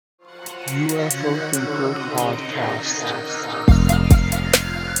UFO Thinker Podcast.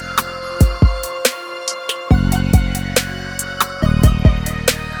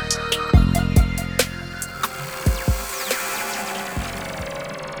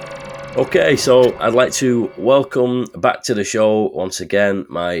 Okay, so I'd like to welcome back to the show once again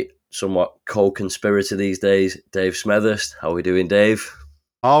my somewhat co-conspirator these days, Dave Smethurst. How are we doing, Dave?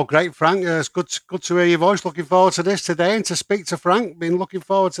 Oh, great, Frank. It's good to hear your voice. Looking forward to this today and to speak to Frank. Been looking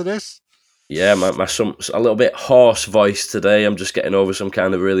forward to this. Yeah, my a little bit hoarse voice today. I'm just getting over some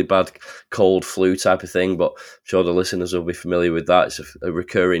kind of really bad cold flu type of thing, but I'm sure the listeners will be familiar with that. It's a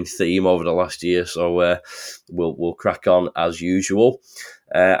recurring theme over the last year, so we'll crack on as usual.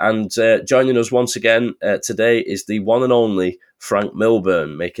 And joining us once again today is the one and only Frank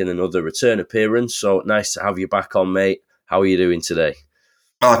Milburn, making another return appearance. So nice to have you back on, mate. How are you doing today?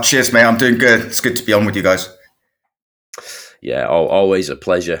 Oh, cheers, mate. I'm doing good. It's good to be on with you guys. Yeah, always a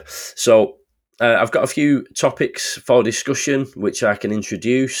pleasure. So I've got a few topics for discussion which I can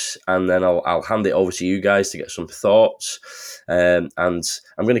introduce, and then I'll hand it over to you guys to get some thoughts. And I'm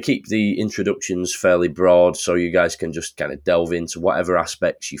going to keep the introductions fairly broad, so you guys can just kind of delve into whatever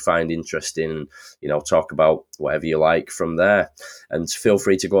aspects you find interesting, and talk about whatever you like from there. And feel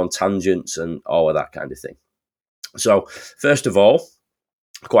free to go on tangents and all of that kind of thing. So first of all,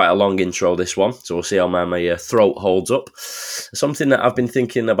 quite a long intro, this one, so we'll see how my throat holds up. Something that I've been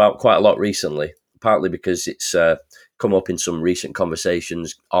thinking about quite a lot recently, partly because it's come up in some recent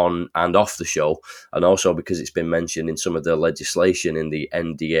conversations on and off the show, and also because it's been mentioned in some of the legislation in the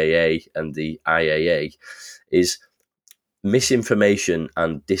NDAA and the IAA, is misinformation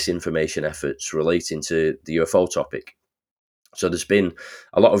and disinformation efforts relating to the UFO topic. So there's been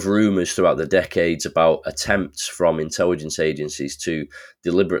a lot of rumours throughout the decades about attempts from intelligence agencies to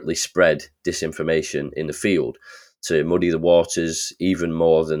deliberately spread disinformation in the field, to muddy the waters even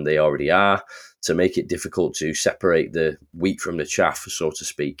more than they already are, to make it difficult to separate the wheat from the chaff, so to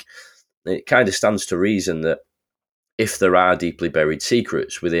speak. It kind of stands to reason that if there are deeply buried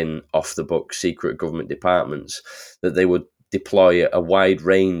secrets within off-the-book secret government departments, that they would deploy a wide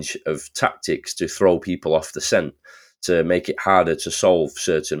range of tactics to throw people off the scent, to make it harder to solve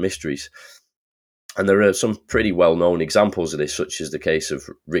certain mysteries. And there are some pretty well-known examples of this, such as the case of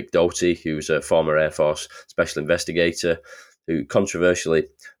Rick Doty, who's a former Air Force special investigator, who controversially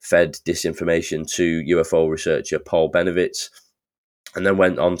fed disinformation to UFO researcher Paul Bennewitz, and then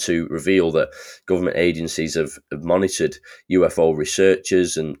went on to reveal that government agencies have monitored UFO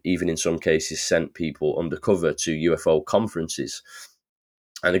researchers and even in some cases sent people undercover to UFO conferences.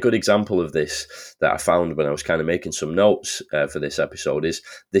 And a good example of this that I found when I was kind of making some notes for this episode is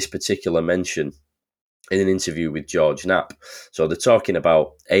this particular mention in an interview with George Knapp. So they're talking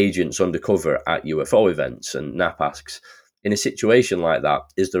about agents undercover at UFO events, and Knapp asks, in a situation like that,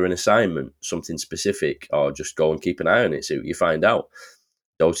 is there an assignment, something specific, or just go and keep an eye on it, see what you find out?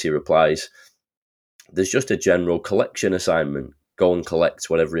 Doty replies, there's just a general collection assignment. Go and collect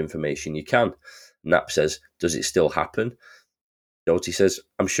whatever information you can. Knapp says, does it still happen? Doty says,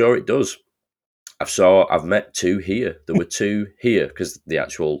 I'm sure it does. I've met two here. There were two here, because the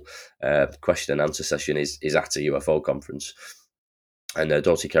actual question and answer session is at a UFO conference. And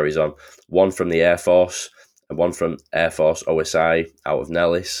Doty carries on. One from the Air Force and one from Air Force OSI out of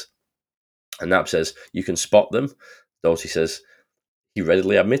Nellis. And Knapp says, you can spot them. Doty says, he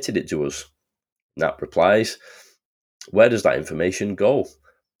readily admitted it to us. Knapp replies, where does that information go?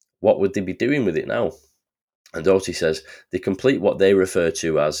 What would they be doing with it now? And Doty says, they complete what they refer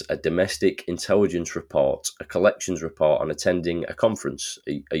to as a domestic intelligence report, a collections report on attending a conference,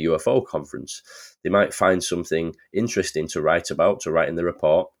 a UFO conference. They might find something interesting to write in the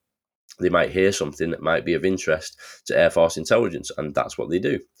report. They might hear something that might be of interest to Air Force intelligence, and that's what they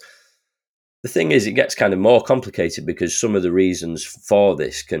do. The thing is, it gets kind of more complicated because some of the reasons for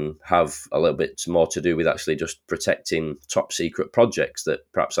this can have a little bit more to do with actually just protecting top secret projects that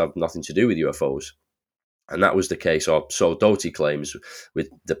perhaps have nothing to do with UFOs. And that was the case, or so Doty claims, with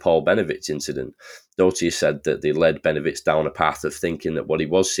the Paul Bennewitz incident. Doty said that they led Bennewitz down a path of thinking that what he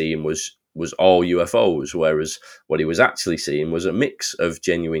was seeing was all UFOs, whereas what he was actually seeing was a mix of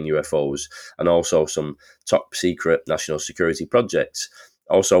genuine UFOs and also some top secret national security projects.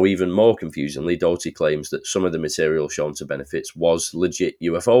 Also, even more confusingly, Doty claims that some of the material shown to Bennewitz was legit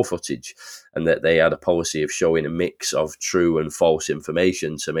UFO footage, and that they had a policy of showing a mix of true and false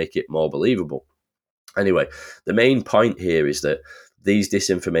information to make it more believable. Anyway, the main point here is that these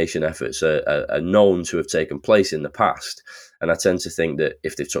disinformation efforts are known to have taken place in the past. And I tend to think that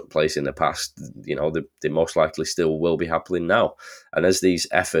if they've took place in the past, they most likely still will be happening now. And as these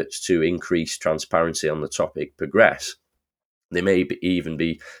efforts to increase transparency on the topic progress, They may even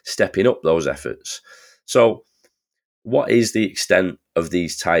be stepping up those efforts. So what is the extent of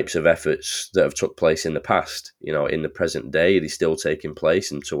these types of efforts that have took place in the past? In the present day, are they still taking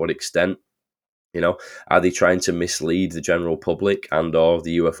place, and to what extent? Are they trying to mislead the general public and or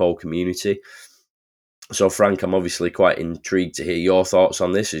the UFO community? So, Frank, I'm obviously quite intrigued to hear your thoughts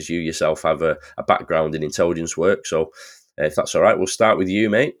on this, as you yourself have a background in intelligence work. So, if that's all right, we'll start with you,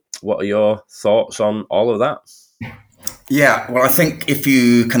 mate. What are your thoughts on all of that? Yeah, well, I think if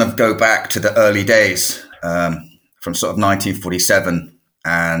you kind of go back to the early days, from sort of 1947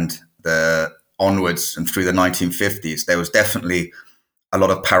 and the onwards and through the 1950s, there was definitely a lot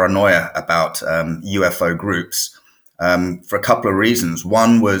of paranoia about UFO groups for a couple of reasons.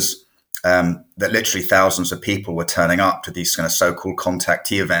 One was that literally thousands of people were turning up to these kind of so-called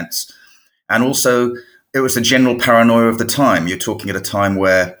contactee events. And also, it was the general paranoia of the time. You're talking at a time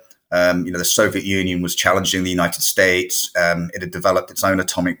where the Soviet Union was challenging the United States. It had developed its own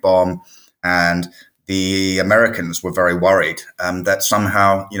atomic bomb, and the Americans were very worried that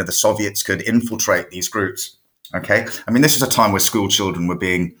somehow, the Soviets could infiltrate these groups. Okay, I mean, this was a time where school children were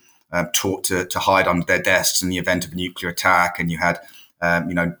being taught to hide under their desks in the event of a nuclear attack, and you had,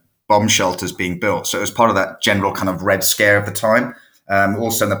 bomb shelters being built. So it was part of that general kind of Red Scare of the time.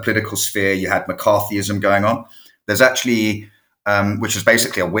 Also in the political sphere, you had McCarthyism going on. There's actually, which is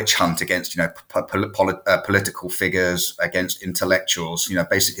basically a witch hunt against, political figures, against intellectuals,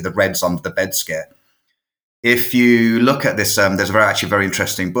 basically the Reds under the bed scare. If you look at this, there's a very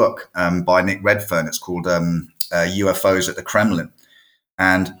interesting book by Nick Redfern. It's called UFOs at the Kremlin.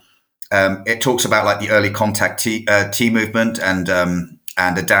 And it talks about like the early contact T movement and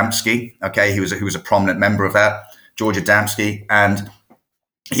Adamski. Okay, he was a prominent member of that, George Adamski. And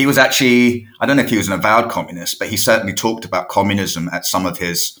he was actually, I don't know if he was an avowed communist, but he certainly talked about communism at some of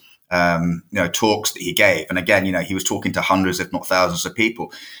his talks that he gave. And again, he was talking to hundreds, if not thousands of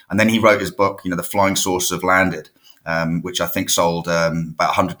people. And then he wrote his book, The Flying Saucers Have Landed, which I think sold about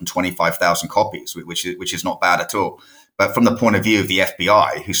 125,000 copies, which is not bad at all. But from the point of view of the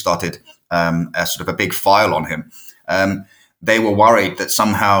FBI, who started a sort of a big file on him, they were worried that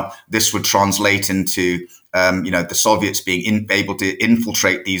somehow this would translate into the Soviets being able to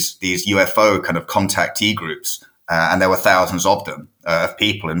infiltrate these UFO kind of contactee groups. And there were thousands of them, of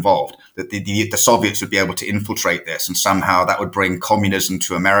people involved, that the Soviets would be able to infiltrate this, and somehow that would bring communism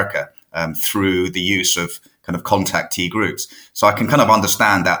to America through the use of kind of contactee groups. So I can kind of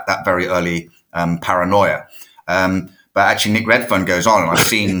understand that very early paranoia. But actually, Nick Redfern goes on, and I've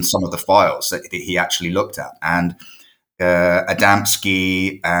seen some of the files that he actually looked at, and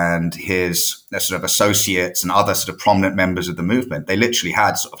Adamski and his sort of associates and other sort of prominent members of the movement, they literally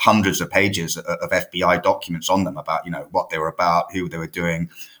had sort of hundreds of pages of FBI documents on them about, what they were about, who they were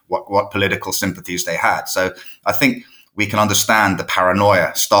doing, what political sympathies they had. So I think we can understand the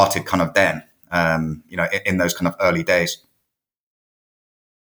paranoia started kind of then, in those kind of early days.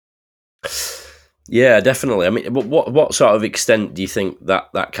 Yeah, definitely. I mean, but what sort of extent do you think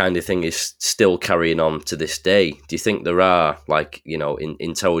that kind of thing is still carrying on to this day? Do you think there are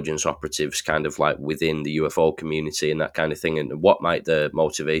intelligence operatives kind of like within the UFO community and that kind of thing? And what might the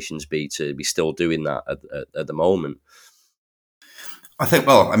motivations be to be still doing that at the moment? I think,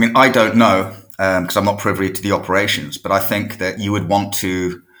 I don't know because I'm not privy to the operations, but I think that you would want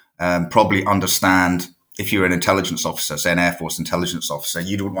to probably understand, if you're an intelligence officer, say an Air Force intelligence officer,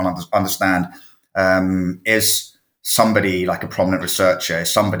 you'd want to understand, is somebody like a prominent researcher, is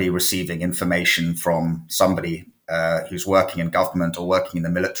somebody receiving information from somebody who's working in government or working in the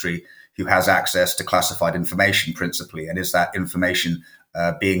military who has access to classified information principally, and is that information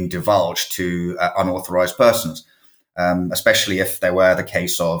being divulged to unauthorized persons, especially if there were the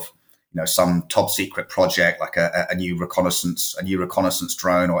case of some top secret project like a new reconnaissance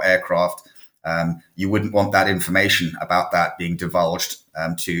drone or aircraft. You wouldn't want that information about that being divulged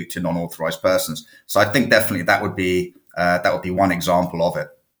to non-authorized persons. So I think definitely that would be one example of it,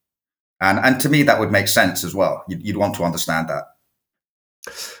 and to me that would make sense as well. You'd want to understand that.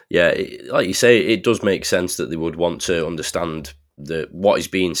 Yeah, like you say, it does make sense that they would want to understand what is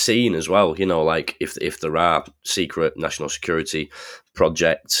being seen as well. Like if there are secret national security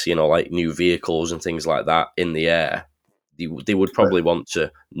projects, like new vehicles and things like that in the air, they would probably want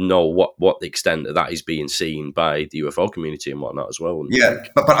to know what the extent of that is being seen by the UFO community and whatnot as well. Yeah,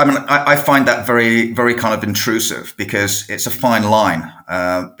 but I mean, I find that very, very kind of intrusive, because it's a fine line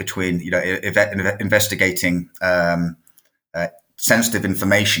between investigating sensitive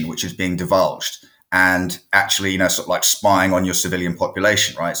information which is being divulged and actually sort of like spying on your civilian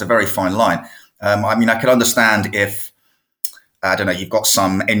population, right? It's a very fine line. I could understand if, I don't know, you've got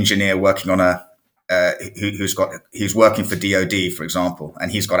some engineer working on a he's working for DOD, for example,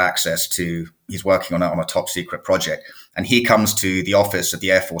 and he's working on a top secret project. And he comes to the office at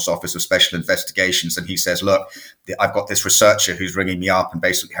the Air Force Office of Special Investigations, and he says, look, I've got this researcher who's ringing me up and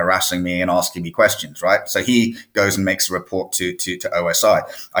basically harassing me and asking me questions, right? So he goes and makes a report to OSI.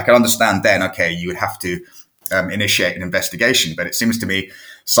 I can understand then, okay, you would have to initiate an investigation, but it seems to me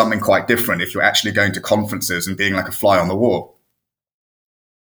something quite different if you're actually going to conferences and being like a fly on the wall.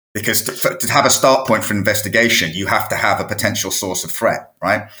 Because to have a start point for an investigation, you have to have a potential source of threat,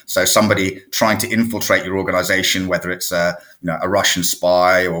 right? So somebody trying to infiltrate your organization, whether it's a Russian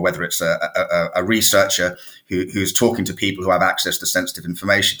spy or whether it's a researcher who's talking to people who have access to sensitive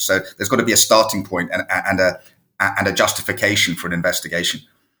information. So there's got to be a starting point and a justification for an investigation.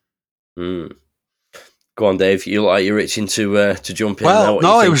 Mm. Go on, Dave. You look like you're itching to jump in. Well,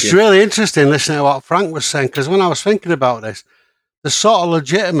 no, it was really interesting listening to what Frank was saying, because when I was thinking about this, the sort of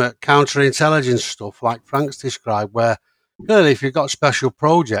legitimate counterintelligence stuff like Frank's described, where clearly if you've got special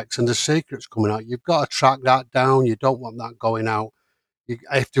projects and the secrets coming out, you've got to track that down. You don't want that going out.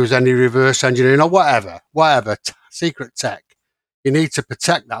 If there was any reverse engineering or whatever, secret tech, you need to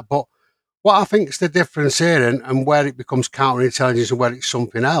protect that. But what I think is the difference here and where it becomes counterintelligence and where it's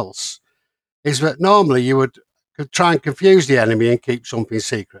something else is that normally you would try and confuse the enemy and keep something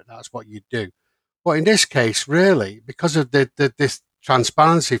secret. That's what you'd do. But in this case, really, because of this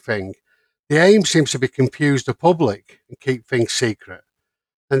transparency thing, the aim seems to be confuse the public and keep things secret.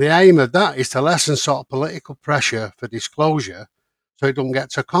 And the aim of that is to lessen sort of political pressure for disclosure so it doesn't get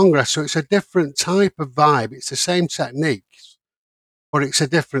to Congress. So it's a different type of vibe. It's the same techniques, but it's a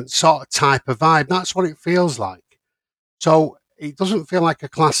different sort of type of vibe. That's what it feels like. So it doesn't feel like a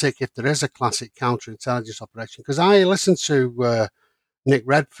classic, if there is a classic counterintelligence operation, because I listened to Nick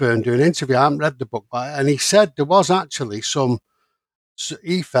Redfern do an interview. I haven't read the book, and he said there was actually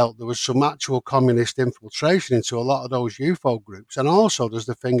he felt there was some actual communist infiltration into a lot of those UFO groups. And also there's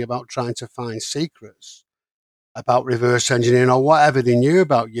the thing about trying to find secrets about reverse engineering or whatever they knew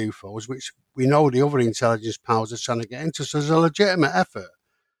about UFOs, which we know the other intelligence powers are trying to get into. So there's a legitimate effort.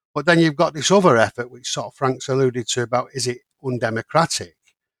 But then you've got this other effort, which sort of Frank's alluded to about, is it undemocratic?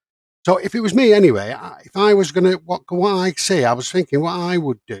 So if it was me anyway, if I was going to, what I see, I was thinking what I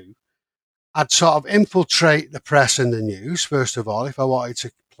would do, I'd sort of infiltrate the press and the news, first of all, if I wanted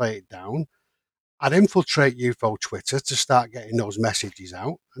to play it down. I'd infiltrate UFO Twitter to start getting those messages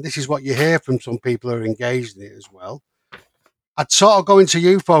out. And this is what you hear from some people who are engaged in it as well. I'd sort of go into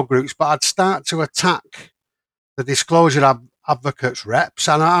UFO groups, but I'd start to attack the disclosure advocates reps.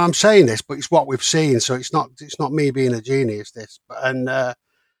 And I'm saying this, but it's what we've seen. So it's not me being a genius, this.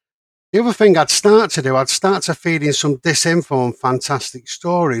 The other thing I'd start to feed in some disinfo and fantastic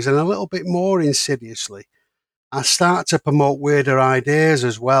stories, and a little bit more insidiously, I start to promote weirder ideas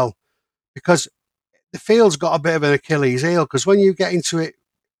as well, because the field's got a bit of an Achilles heel, because when you get into it,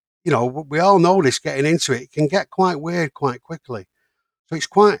 we all know this, getting into it can get quite weird quite quickly. So it's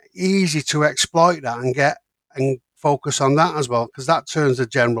quite easy to exploit that and focus on that as well, because that turns the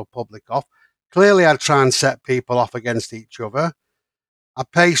general public off. Clearly, I'd try and set people off against each other. I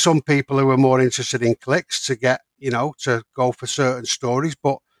pay some people who are more interested in clicks to get, to go for certain stories.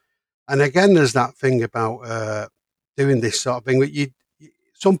 And again, there's that thing about doing this sort of thing.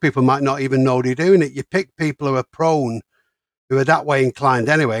 Some people might not even know they're doing it. You pick people who are prone, who are that way inclined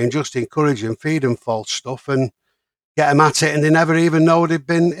anyway, and just encourage them, feed them false stuff and get them at it. And they never even know they've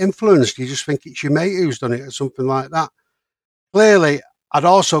been influenced. You just think it's your mate who's done it or something like that. Clearly, I'd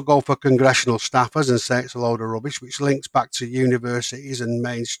also go for congressional staffers and say it's a load of rubbish, which links back to universities and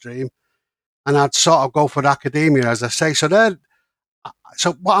mainstream. And I'd sort of go for academia, as I say. So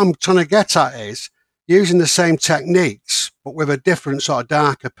what I'm trying to get at is using the same techniques, but with a different sort of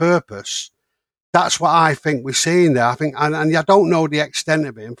darker purpose. That's what I think we're seeing there. I think, and I don't know the extent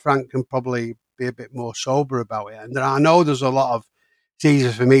of it, and Frank can probably be a bit more sober about it. And I know there's a lot of, it's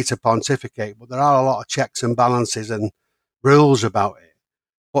easier for me to pontificate, but there are a lot of checks and balances and rules about it.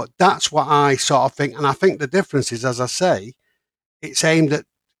 But that's what I sort of think. And I think the difference is, as I say, it's aimed at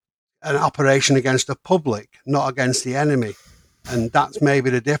an operation against the public, not against the enemy. And that's maybe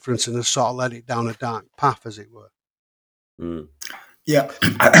the difference, and they sort of led it down a dark path, as it were. Mm. Yeah,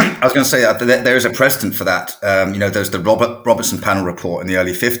 I was going to say that there is a precedent for that. There's the Robertson Panel report in the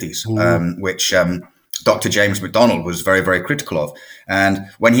early 50s, which Dr. James McDonald was very, very critical of. And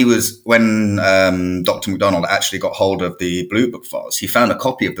when Dr. McDonald actually got hold of the Blue Book files, he found a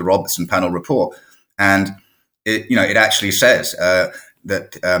copy of the Robertson Panel report, and it actually says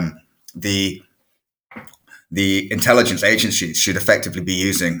that the intelligence agencies should effectively be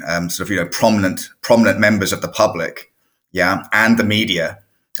using prominent members of the public, and the media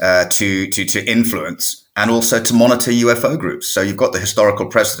to influence and also to monitor UFO groups. So you've got the historical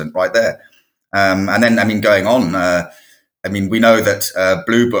precedent right there. And then, I mean, going on, we know that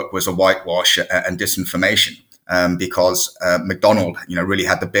Blue Book was a whitewash and disinformation because McDonald, really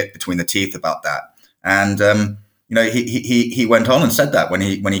had the bit between the teeth about that. And he went on and said that when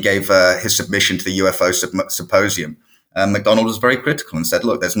he gave his submission to the UFO symposium. McDonald was very critical and said,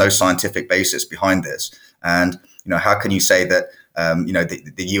 look, there's no scientific basis behind this. And, how can you say that,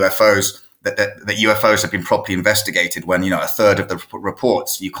 the UFOs, that UFOs have been properly investigated when, a third of the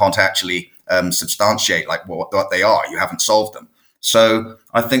reports you can't actually substantiate like what they are. You haven't solved them. So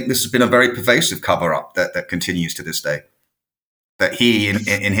I think this has been a very pervasive cover-up that continues to this day, that he,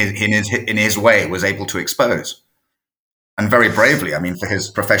 in his way, was able to expose. And very bravely, for his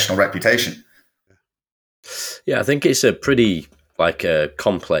professional reputation. Yeah, I think it's a pretty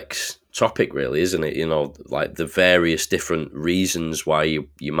complex topic, really, isn't it? Like the various different reasons why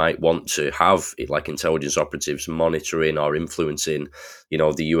you might want to have intelligence operatives monitoring or influencing, the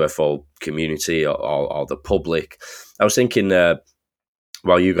UFO community or the public. I was thinking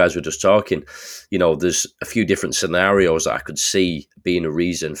while you guys were just talking, there's a few different scenarios that I could see being a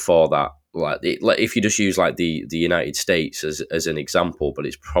reason for that. If you just use the United States as an example, but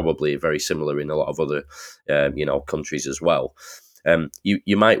it's probably very similar in a lot of other countries as well.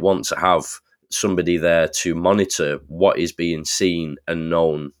 You might want to have somebody there to monitor what is being seen and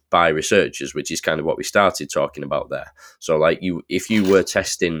known by researchers, which is kind of what we started talking about there. So if you were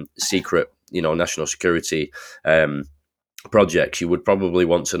testing secret, national security projects, you would probably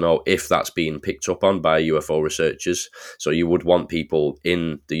want to know if that's being picked up on by UFO researchers. So you would want people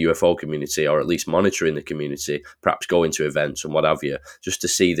in the UFO community, or at least monitoring the community, perhaps going to events and what have you, just to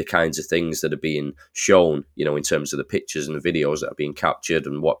see the kinds of things that are being shown, in terms of the pictures and the videos that are being captured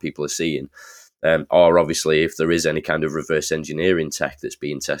and what people are seeing. Or obviously, if there is any kind of reverse engineering tech that's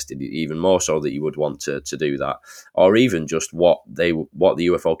being tested, even more so that you would want to do that, or even just what the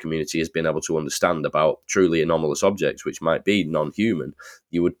UFO community has been able to understand about truly anomalous objects, which might be non-human.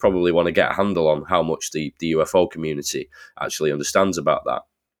 You would probably want to get a handle on how much the UFO community actually understands about that.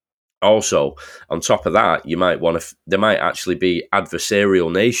 Also, on top of that, you might there might actually be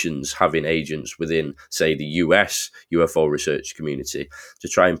adversarial nations having agents within, say, the US UFO research community to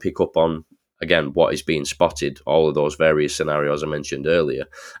try and pick up on, again, what is being spotted, all of those various scenarios I mentioned earlier.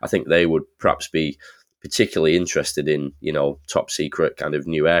 I think they would perhaps be particularly interested in, top secret kind of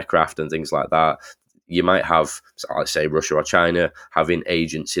new aircraft and things like that. You might have, let's say, Russia or China having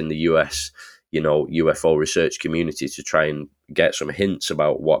agents in the US, UFO research community to try and get some hints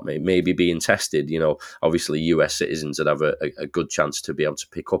about what may be being tested. Obviously US citizens would have a good chance to be able to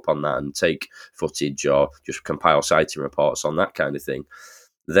pick up on that and take footage or just compile sighting reports on that kind of thing.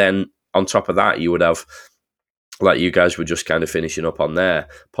 Then on top of that, you would have, like you guys were just kind of finishing up on there,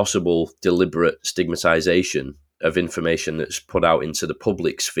 possible deliberate stigmatization of information that's put out into the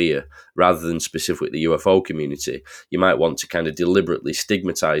public sphere rather than specifically the UFO community. You might want to kind of deliberately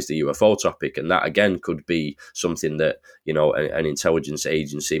stigmatize the UFO topic, and that again could be something that an intelligence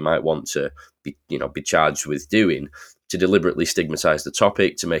agency might want to be charged with doing, to deliberately stigmatize the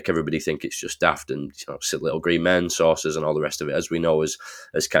topic, to make everybody think it's just daft and silly little green men, saucers, and all the rest of it, as we know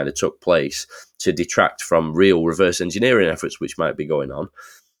has kind of took place, to detract from real reverse engineering efforts which might be going on.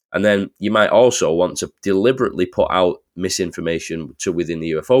 And then you might also want to deliberately put out misinformation to within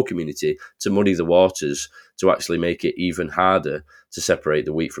the UFO community to muddy the waters, to actually make it even harder to separate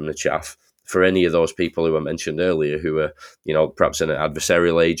the wheat from the chaff for any of those people who I mentioned earlier, who are, perhaps an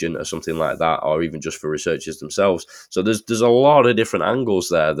adversarial agent or something like that, or even just for researchers themselves. So there's a lot of different angles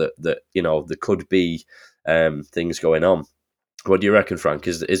there that there could be things going on. What do you reckon, Frank?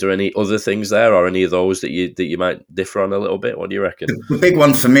 Is there any other things there, or any of those that you might differ on a little bit? What do you reckon? The big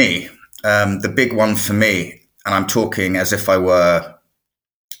one for me, and I'm talking as if I'm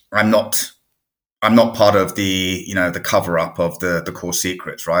not part of the the cover up of the core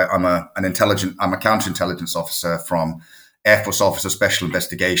secrets, right? I'm a counterintelligence officer from Air Force Office of Special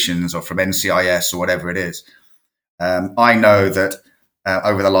Investigations or from NCIS or whatever it is. I know that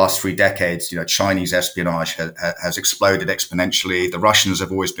over the last 3 decades, Chinese espionage has exploded exponentially. The Russians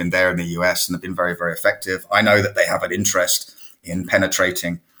have always been there in the US and have been very, very effective. I know that they have an interest in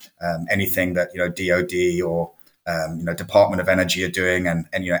penetrating anything that DoD or Department of Energy are doing, and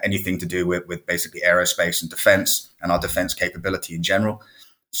anything to do with basically aerospace and defense and our defense capability in general.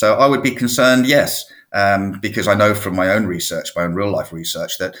 So I would be concerned, yes, because I know from my own research, my own real life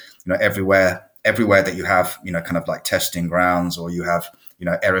research, that everywhere that you have kind of like testing grounds, or you have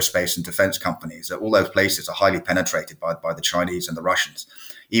aerospace and defense companies. All those places are highly penetrated by the Chinese and the Russians,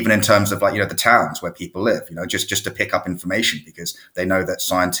 even in terms of the towns where people live, just to pick up information, because they know that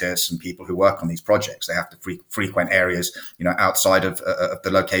scientists and people who work on these projects, they have to frequent areas, outside of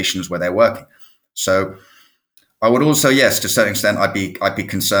the locations where they're working. So I would also, yes, to a certain extent, I'd be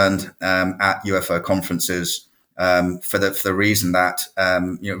concerned at UFO conferences for the reason that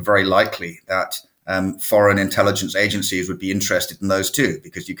very likely that foreign intelligence agencies would be interested in those too,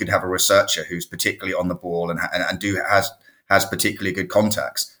 because you could have a researcher who's particularly on the ball and has particularly good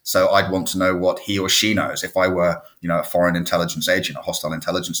contacts. So I'd want to know what he or she knows if I were, a foreign intelligence agent, a hostile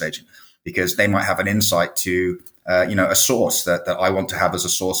intelligence agent, because they might have an insight to, a source that I want to have as a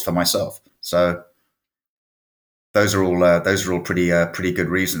source for myself. So those are all pretty good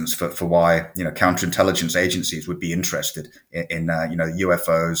reasons for why counterintelligence agencies would be interested in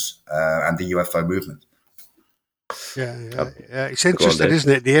UFOs and the UFO movement. Yeah. It's interesting,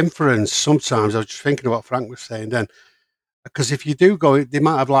 isn't it? The inference. Sometimes I was just thinking of what Frank was saying then, because if you do go, they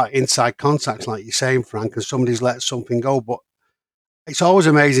might have like inside contacts, like you're saying, Frank, and somebody's let something go. But it's always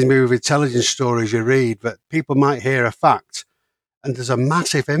amazing me with intelligence stories you read that people might hear a fact, and there's a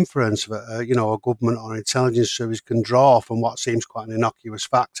massive inference that a government or intelligence service can draw from what seems quite an innocuous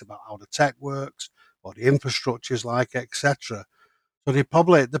fact about how the tech works, what the infrastructure is like, etc. So there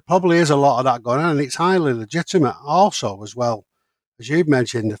probably is a lot of that going on, and it's highly legitimate. Also, as well as you've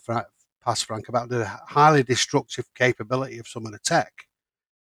mentioned in the past, Frank, about the highly destructive capability of some of the tech.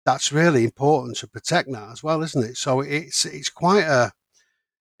 That's really important to protect that as well, isn't it? So it's quite a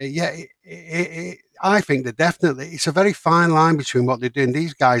I think that definitely it's a very fine line between what they're doing.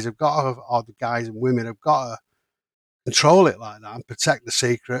 These guys have got to, or the guys and women have got to control it like that and protect the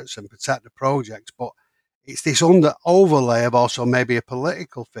secrets and protect the projects. But it's this overlay of also maybe a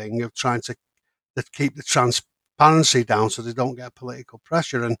political thing of trying to keep the transparency down so they don't get political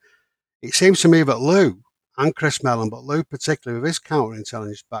pressure. And it seems to me that Lou and Chris Mellon, but Lou particularly with his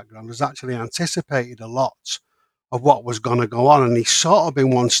counterintelligence background, has actually anticipated a lot of what was going to go on. And he's sort of been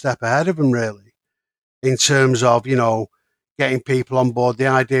one step ahead of them, really, in terms of, getting people on board. The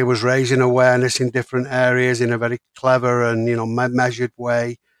idea was raising awareness in different areas in a very clever and, measured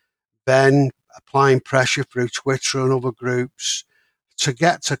way. Then applying pressure through Twitter and other groups to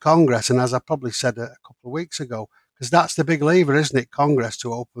get to Congress. And as I probably said a couple of weeks ago, because that's the big lever, isn't it? Congress,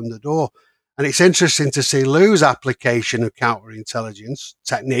 to open the door. And it's interesting to see Lou's application of counterintelligence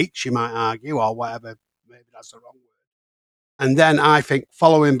techniques, you might argue, or whatever, maybe that's the wrong word. And then I think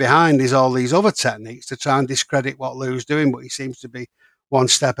following behind is all these other techniques to try and discredit what Lou's doing, but he seems to be one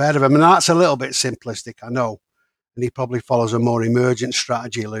step ahead of him. And that's a little bit simplistic, I know. And he probably follows a more emergent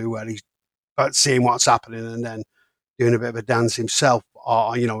strategy, Lou, where he's seeing what's happening and then doing a bit of a dance himself,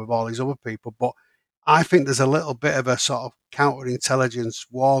 or, with all these other people. But I think there's a little bit of a sort of counterintelligence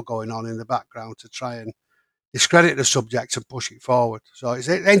war going on in the background to try and discredit the subject and push it forward. So it's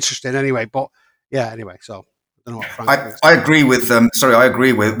interesting anyway. But yeah, anyway, so I don't know what Frank thinks. I agree with I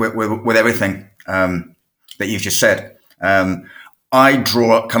agree with everything that you've just said. I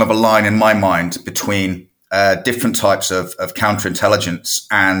draw kind of a line in my mind between different types of counterintelligence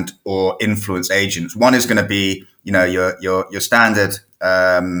and or influence agents. One is going to be, your standard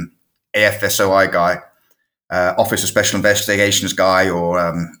AFSOI guy, Office of Special Investigations guy,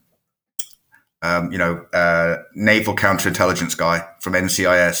 or naval counterintelligence guy from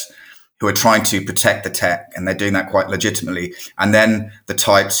NCIS, who are trying to protect the tech, and they're doing that quite legitimately. And then the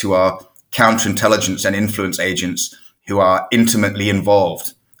types who are counterintelligence and influence agents who are intimately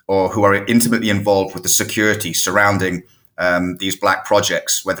involved, or who are intimately involved with the security surrounding these black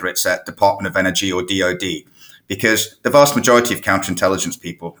projects, whether it's at Department of Energy or DOD, because the vast majority of counterintelligence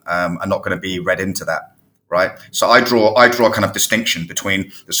people are not going to be read into that, right? So I draw a kind of distinction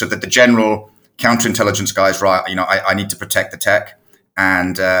between the general counterintelligence guys, right? I need to protect the tech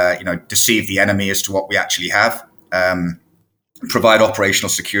and deceive the enemy as to what we actually have, provide operational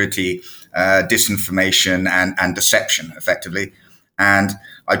security, disinformation and deception, effectively. And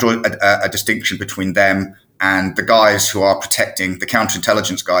I draw a distinction between them and the guys who are protecting, the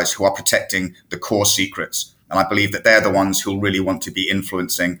counterintelligence guys who are protecting the core secrets. And I believe that they're the ones who really want to be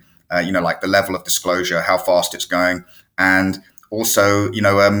influencing, like the level of disclosure, how fast it's going, and also,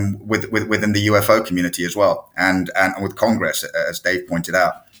 within the UFO community as well, and with Congress, as Dave pointed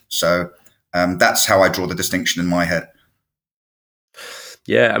out. So that's how I draw the distinction in my head.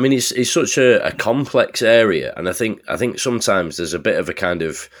 Yeah, I mean, it's such a complex area, and I think sometimes there's a bit of a kind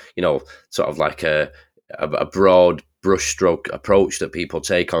of, sort of like a broad brushstroke approach that people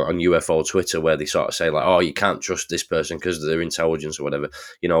take on UFO Twitter, where they sort of say like, "Oh, you can't trust this person because of their intelligence or whatever."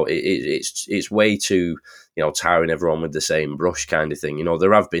 It's way too tarring everyone with the same brush kind of thing.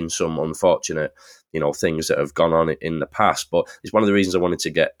 There have been some unfortunate things that have gone on in the past, but it's one of the reasons I wanted to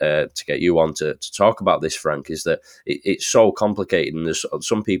get you on to talk about this, Frank, is that it's so complicated, and there's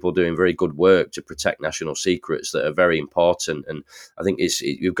some people doing very good work to protect national secrets that are very important. And I think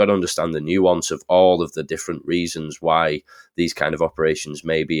you've got to understand the nuance of all of the different reasons why these kind of operations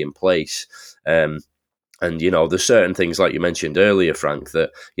may be in place. And, there's certain things, like you mentioned earlier, Frank,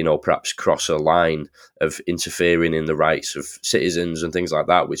 that, perhaps cross a line of interfering in the rights of citizens and things like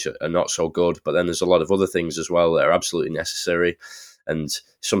that, which are not so good. But then there's a lot of other things as well that are absolutely necessary, and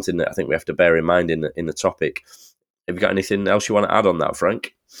something that I think we have to bear in mind in the topic. Have you got anything else you want to add on that,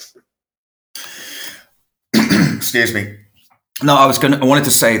 Frank? Excuse me. No, I wanted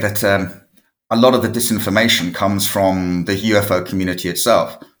to say that a lot of the disinformation comes from the UFO community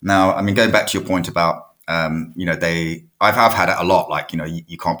itself. Now, I mean, going back to your point about I've had it a lot. Like,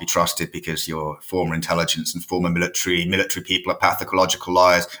 you can't be trusted because you're former intelligence and former military people are pathological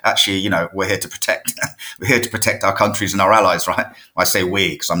liars. Actually, we're here to protect our countries and our allies, right? I say we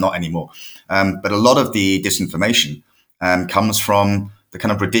because I'm not anymore. But a lot of the disinformation comes from the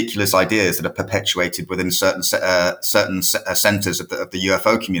kind of ridiculous ideas that are perpetuated within certain centers of the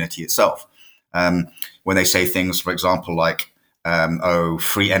UFO community itself. When they say things, for example, like,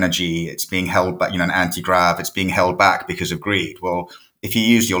 free energy, it's being held back, an anti-grav, it's being held back because of greed. Well, if you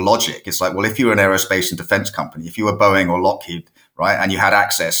use your logic, it's like, well, if you were an aerospace and defense company, if you were Boeing or Lockheed, right, and you had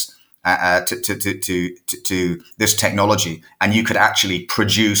access to this technology, and you could actually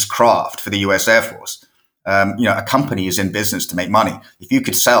produce craft for the US Air Force, a company is in business to make money. If you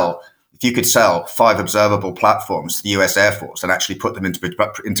could sell 5 observable platforms to the US Air Force and actually put them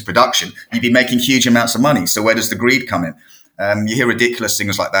into production, you'd be making huge amounts of money. So where does the greed come in? You hear ridiculous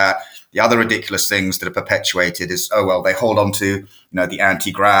things like that. The other ridiculous things that are perpetuated is, they hold on to, the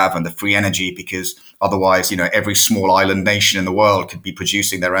anti-grav and the free energy because otherwise, every small island nation in the world could be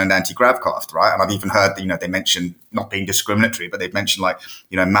producing their own anti-grav craft, right? And I've even heard, they mention, not being discriminatory, but they've mentioned like,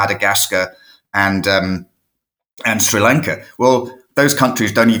 Madagascar and Sri Lanka. Well, those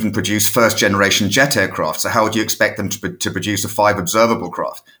countries don't even produce first-generation jet aircraft. So how would you expect them to produce a 5 observable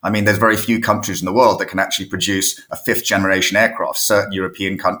craft? I mean, there's very few countries in the world that can actually produce a 5th-generation aircraft. Certain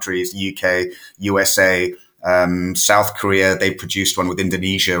European countries, UK, USA, South Korea, they produced one with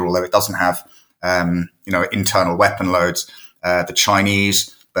Indonesia, although it doesn't have, internal weapon loads. The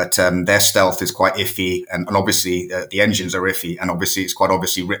Chinese, but their stealth is quite iffy, and obviously the engines are iffy, and obviously it's quite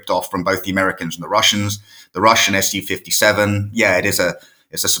obviously ripped off from both the Americans and the Russians. The Russian Su-57, it's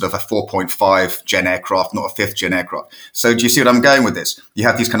a sort of a 4.5 gen aircraft, not a 5th gen aircraft. So do you see what I'm going with this? You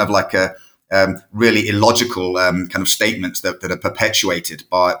have these kind of like really illogical kind of statements that are perpetuated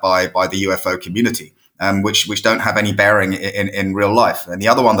by the UFO community, which don't have any bearing in real life. And the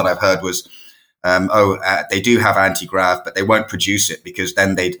other one that I've heard was, they do have anti-grav, but they won't produce it because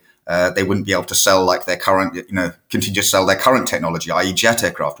then they wouldn't be able to sell like their current, continue to sell their current technology, i.e. jet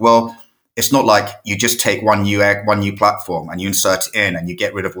aircraft. Well, it's not like you just take one new platform and you insert it in and you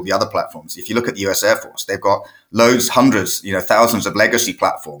get rid of all the other platforms. If you look at the US Air Force, they've got loads, hundreds, thousands of legacy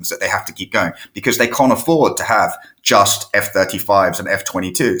platforms that they have to keep going because they can't afford to have just F-35s and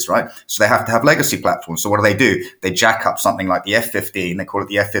F-22s, right? So they have to have legacy platforms. So what do? They jack up something like the F-15, they call it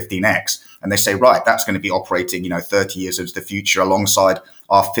the F-15X, and they say, right, that's going to be operating, 30 years into the future alongside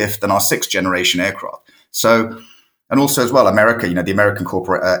our 5th and our 6th generation aircraft. So, and also as well, America, the American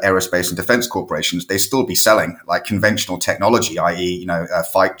corporate aerospace and defense corporations, they still be selling like conventional technology, i.e.,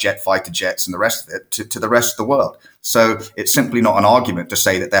 fighter jets and the rest of it to the rest of the world. So it's simply not an argument to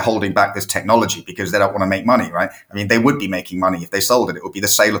say that they're holding back this technology because they don't want to make money, right? I mean, they would be making money if they sold it. It would be the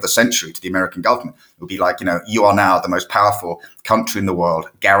sale of the century to the American government. It would be like, you are now the most powerful country in the world,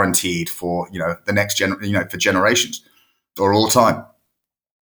 guaranteed for, the next for generations or all time.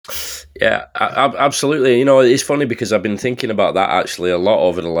 Yeah, absolutely. It's funny because I've been thinking about that actually a lot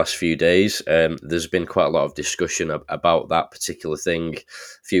over the last few days. There's been quite a lot of discussion about that particular thing. A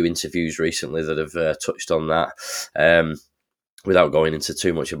few interviews recently that have touched on that. Without going into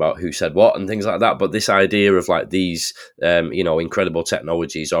too much about who said what and things like that. But this idea of like these, incredible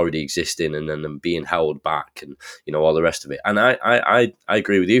technologies already existing and then them being held back and, all the rest of it. And I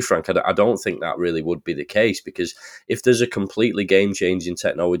agree with you, Frank. I don't think that really would be the case because if there's a completely game-changing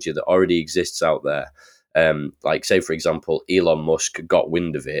technology that already exists out there, like say, for example, Elon Musk got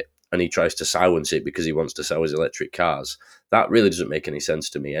wind of it and he tries to silence it because he wants to sell his electric cars, that really doesn't make any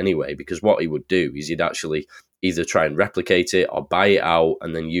sense to me anyway, because what he would do is he'd actually either try and replicate it or buy it out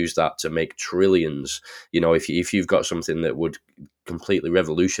and then use that to make trillions. If you've got something that would completely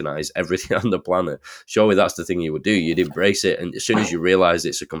revolutionize everything on the planet, surely that's the thing you would do. You'd embrace it, and as soon as you realize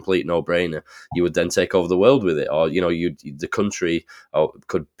it's a complete no-brainer, you would then take over the world with it. Or the country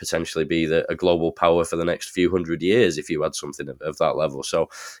could potentially be a global power for the next few hundred years if you had something of that level. So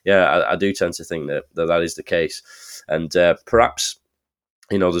yeah, I do tend to think that is the case. And perhaps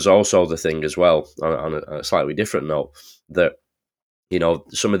there's also the thing as well, on a slightly different note, that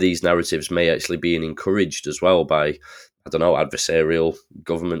some of these narratives may actually be encouraged as well by, I don't know, adversarial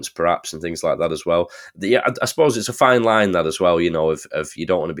governments perhaps, and things like that as well. I suppose it's a fine line, that as well, of you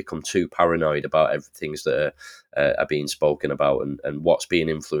don't want to become too paranoid about things that are being spoken about and what's being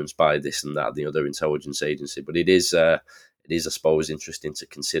influenced by this and that, the other intelligence agency. But it is, I suppose, interesting to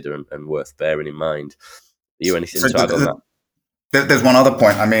consider and worth bearing in mind. Are you anything to add on that? There's one other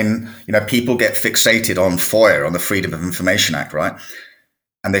point. I mean, people get fixated on FOIA, on the Freedom of Information Act, right?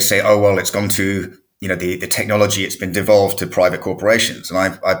 And they say, oh, well, it's gone to, the technology, it's been devolved to private corporations.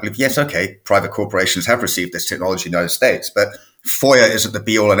 And I believe, yes, okay, private corporations have received this technology in the United States, but FOIA isn't the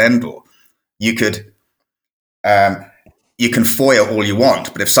be all and end all. You can FOIA all you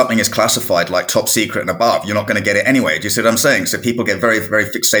want, but if something is classified like top secret and above, you're not going to get it anyway. Do you see what I'm saying? So people get very, very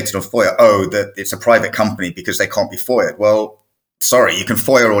fixated on FOIA. Oh, that it's a private company because they can't be FOIA'd. Well, sorry, you can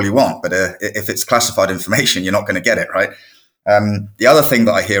FOIA all you want, but if it's classified information, you're not going to get it, right? The other thing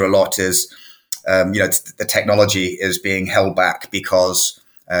that I hear a lot is, the technology is being held back because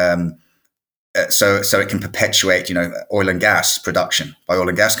so it can perpetuate, oil and gas production by oil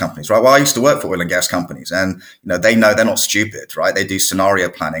and gas companies, right? Well, I used to work for oil and gas companies, and they know they're not stupid, right? They do scenario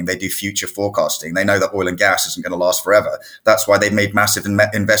planning, they do future forecasting. They know that oil and gas isn't going to last forever. That's why they've made massive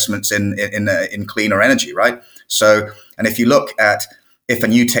investments in cleaner energy, right? So, and if you look at if a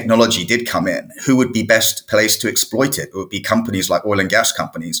new technology did come in, who would be best placed to exploit it? It would be companies like oil and gas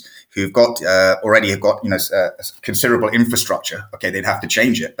companies who've got already have got considerable infrastructure. Okay, they'd have to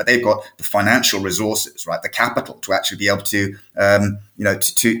change it, but they've got the financial resources, right? The capital to actually be able to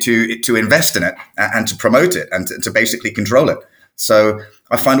to invest in it and to promote it and to basically control it. So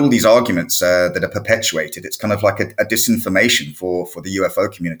I find all these arguments that are perpetuated, it's kind of like a disinformation for the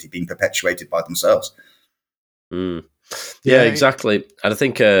UFO community being perpetuated by themselves. Mm. Yeah, exactly. And I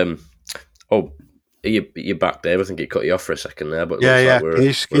think, you're back, Dave. I think it cut you off for a second there, but yeah. Like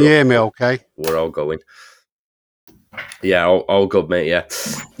can you hear me? Okay, we're all going. Yeah, all good, mate.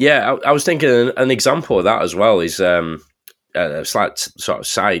 Yeah. I was thinking an example of that as well is a slight sort of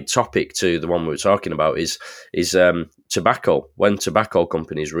side topic to the one we were talking about is tobacco. When tobacco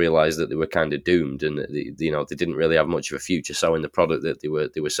companies realised that they were kind of doomed and they didn't really have much of a future selling the product that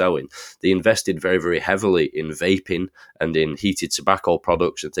they were selling, they invested very, very heavily in vaping and in heated tobacco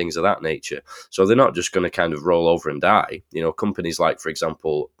products and things of that nature. So they're not just going to kind of roll over and die. Companies like, for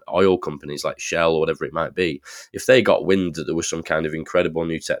example, oil companies like Shell or whatever it might be, if they got wind that there was some kind of incredible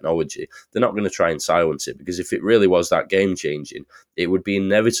new technology, they're not going to try and silence it, because if it really was that game changing, it would be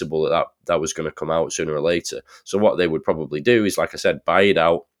inevitable that was going to come out sooner or later. So what they would probably do is, like I said, buy it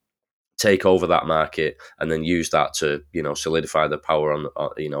out, take over that market, and then use that to solidify the power on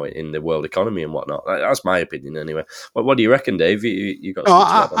in the world economy and whatnot. That's my opinion anyway. What do you reckon, Dave? You got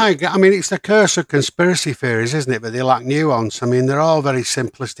I mean, it's the curse of conspiracy theories, isn't it? But they lack nuance. I mean, they're all very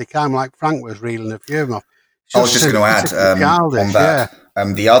simplistic. I'm like Frank was reeling a few of them off. I was just going to add on that.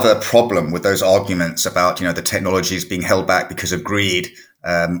 Yeah. The other problem with those arguments about the technology is being held back because of greed,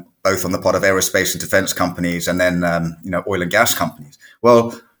 both on the part of aerospace and defense companies, and then oil and gas companies.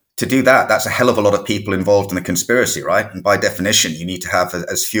 Well, to do that, that's a hell of a lot of people involved in a conspiracy, right? And by definition, you need to have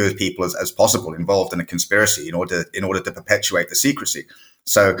as few people as possible involved in a conspiracy in order to perpetuate the secrecy.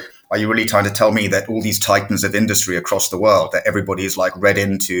 So are you really trying to tell me that all these titans of industry across the world, that everybody is like read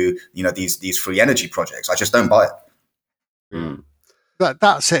into these free energy projects? I just don't buy it. Mm.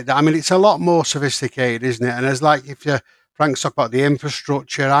 That's it. I mean, it's a lot more sophisticated, isn't it? And as like Frank's talk about the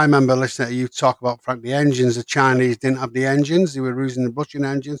infrastructure. I remember listening to you talk about, Frank, the engines. The Chinese didn't have the engines. They were using the Russian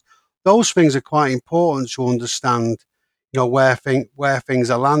engines. Those things are quite important to understand, where things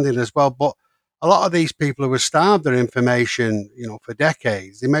are landing as well. But a lot of these people who were starved their information, for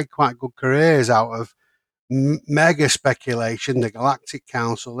decades, they made quite good careers out of mega speculation, the Galactic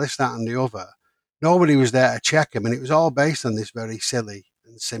Council, this, that, and the other. Nobody was there to check them, and it was all based on this very silly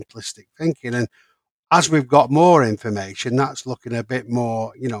and simplistic thinking. And as we've got more information, that's looking a bit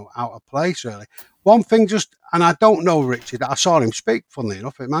more, out of place, really. One thing and I don't know Richard, I saw him speak, funnily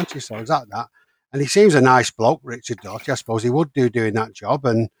enough, at Manchester, I was at that, and he seems a nice bloke, Richard Doherty. I suppose he would doing that job,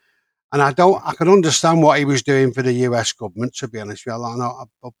 and I can understand what he was doing for the US government, to be honest with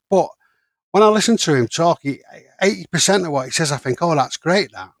you, but when I listen to him talk, 80% of what he says, I think, oh, that's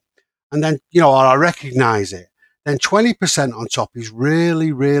great, that. And then, or I recognise it. Then 20% on top is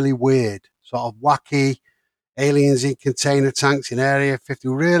really, really weird, sort of wacky, aliens in container tanks in Area 50,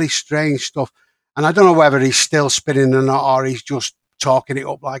 really strange stuff. And I don't know whether he's still spinning or not, or he's just talking it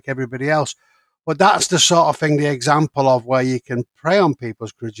up like everybody else. But that's the sort of thing, the example of where you can prey on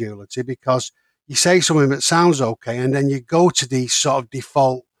people's credulity, because you say something that sounds okay, and then you go to these sort of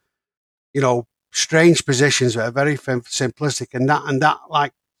default, strange positions that are very simplistic. And that,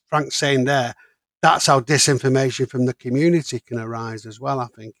 like Frank's saying there, that's how disinformation from the community can arise as well, I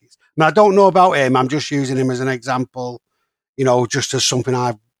think. I don't know about him. I'm just using him as an example, just as something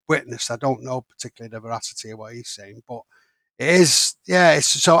I've witnessed. I don't know particularly the veracity of what he's saying, but it is, it's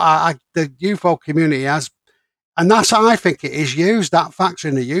so the UFO community has, and that's how I think it is used. That factor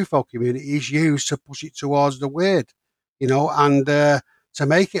in the UFO community is used to push it towards the weird, and to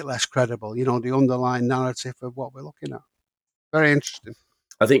make it less credible, the underlying narrative of what we're looking at. Very interesting.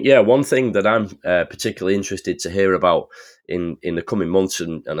 I think, one thing that I'm particularly interested to hear about in the coming months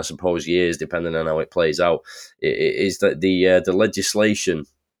and I suppose years, depending on how it plays out, is that the legislation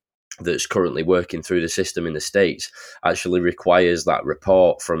that's currently working through the system in the States actually requires that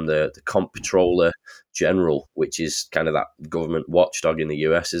report from the Comptroller General, which is kind of that government watchdog in the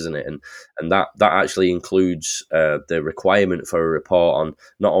US, isn't it? And that actually includes the requirement for a report on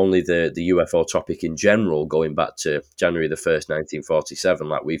not only the UFO topic in general, going back to January the 1st, 1947,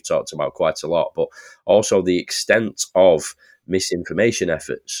 like we've talked about quite a lot, but also the extent of misinformation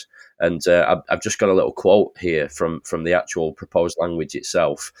efforts. And I've just got a little quote here from the actual proposed language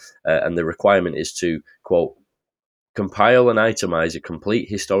itself. And the requirement is to, quote, compile and itemize a complete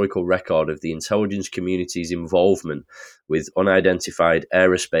historical record of the intelligence community's involvement with unidentified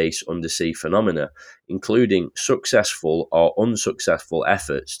aerospace undersea phenomena, including successful or unsuccessful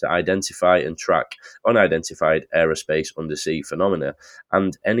efforts to identify and track unidentified aerospace undersea phenomena,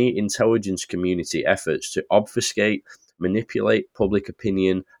 and any intelligence community efforts to obfuscate, manipulate public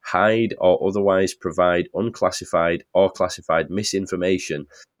opinion, hide or otherwise provide unclassified or classified misinformation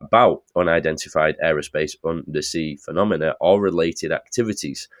about unidentified aerospace undersea phenomena or related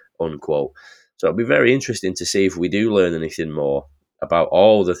activities, unquote. So it'll be very interesting to see if we do learn anything more about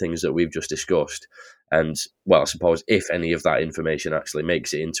all the things that we've just discussed. And, well, I suppose if any of that information actually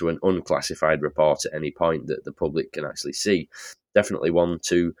makes it into an unclassified report at any point that the public can actually see, definitely one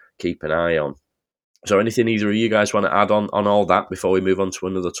to keep an eye on. So anything either of you guys want to add on all that before we move on to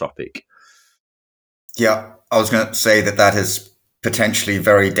another topic? Yeah, I was going to say that is potentially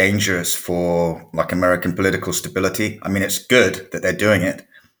very dangerous for like American political stability. I mean, it's good that they're doing it,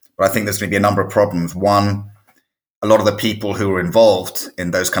 but I think there's going to be a number of problems. One, a lot of the people who were involved in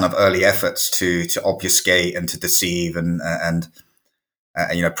those kind of early efforts to obfuscate and to deceive and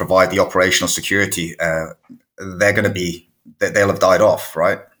provide the operational security, they're going to be, they'll have died off,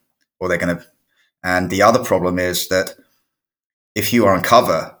 right? Or they're going to. And the other problem is that if you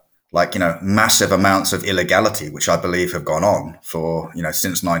uncover massive amounts of illegality, which I believe have gone on for,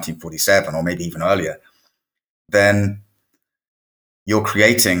 since 1947 or maybe even earlier, then you're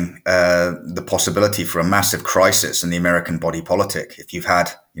creating the possibility for a massive crisis in the American body politic. If you've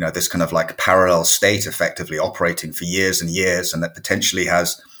had, this kind of like parallel state effectively operating for years and years, and that potentially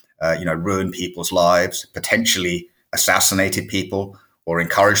has, ruined people's lives, potentially assassinated people or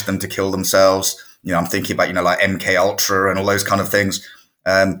encouraged them to kill themselves. I'm thinking about, like MK Ultra and all those kind of things.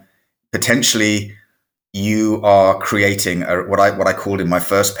 Potentially, you are creating what I called in my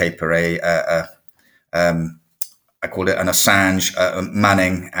first paper I called it an Assange,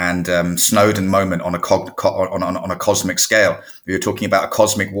 Manning, and Snowden moment on a cosmic scale. We were talking about a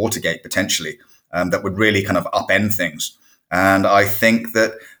cosmic Watergate potentially that would really kind of upend things. And I think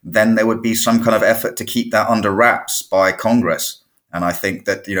that then there would be some kind of effort to keep that under wraps by Congress. And I think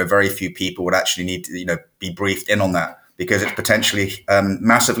that, very few people would actually need to, be briefed in on that because it's potentially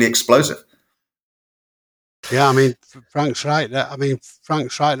massively explosive. Yeah, I mean, Frank's right there.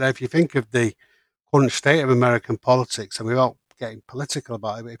 If you think of the current state of American politics, and without getting political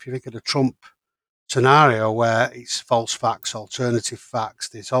about it, but if you think of the Trump scenario where it's false facts, alternative facts,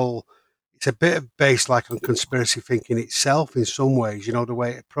 it's a bit based like on conspiracy thinking itself in some ways, the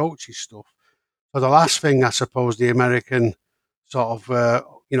way it approaches stuff. So the last thing I suppose the American sort of,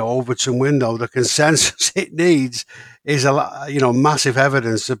 Overton window, the consensus it needs is massive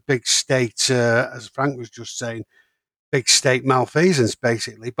evidence of big state, as Frank was just saying, big state malfeasance,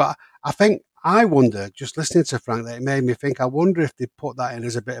 basically. But I wonder, just listening to Frank, that it made me think, I wonder if they put that in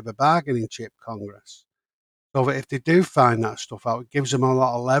as a bit of a bargaining chip, Congress. So that if they do find that stuff out, it gives them a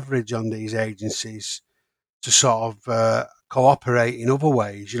lot of leverage on these agencies to sort of cooperate in other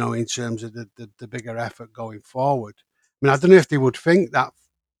ways, in terms of the bigger effort going forward. I mean, I don't know if they would think that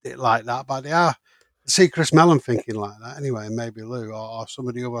like that, but they are. I see Chris Mellon thinking like that anyway, and maybe Lou or some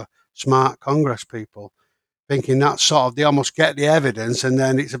of the other smart Congress people thinking that sort of they almost get the evidence and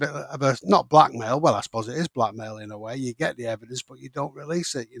then it's a bit of a not blackmail. Well, I suppose it is blackmail in a way. You get the evidence, but you don't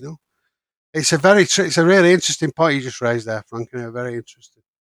release it. It's a really interesting point you just raised there, Frank. Very interesting.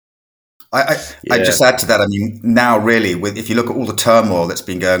 I just add to that. I mean, now really, if you look at all the turmoil that's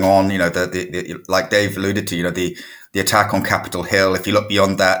been going on, the like Dave alluded to, the attack on Capitol Hill. If you look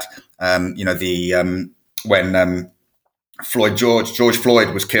beyond that, when George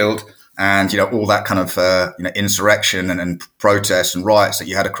Floyd was killed, and all that kind of insurrection and protests and riots that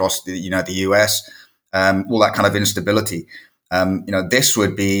you had across the US, all that kind of instability. This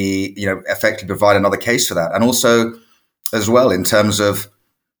would be effectively provide another case for that, and also as well in terms of,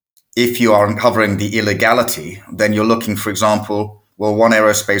 if you are uncovering the illegality, then you're looking, for example, well, one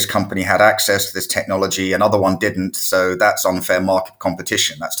aerospace company had access to this technology, another one didn't. So that's unfair market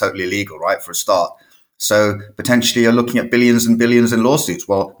competition. That's totally illegal, right, for a start. So potentially you're looking at billions and billions in lawsuits.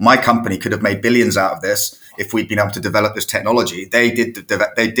 Well, my company could have made billions out of this if we'd been able to develop this technology. They did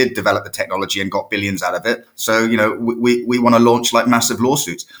develop the technology and got billions out of it. So, we want to launch like massive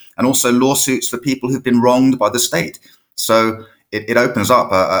lawsuits, and also lawsuits for people who've been wronged by the state. So it opens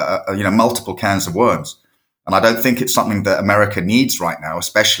up multiple cans of worms, and I don't think it's something that America needs right now,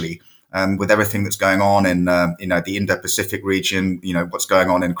 especially with everything that's going on in the Indo-Pacific region. What's going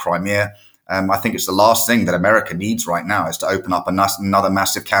on in Crimea. I think it's the last thing that America needs right now is to open up another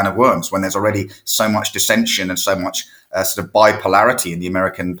massive can of worms when there's already so much dissension and so much sort of bipolarity in the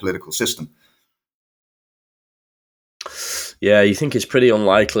American political system. Yeah, you think it's pretty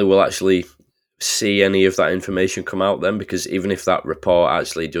unlikely we'll actually see any of that information come out then, because even if that report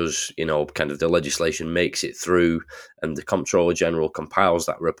actually does, kind of the legislation makes it through and the Comptroller General compiles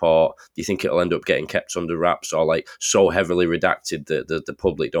that report, do you think it'll end up getting kept under wraps or like so heavily redacted that the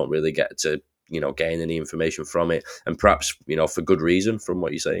public don't really get to, gain any information from it, and perhaps, for good reason from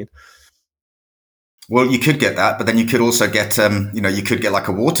what you're saying? Well, you could get that, but then you could also get, you could get like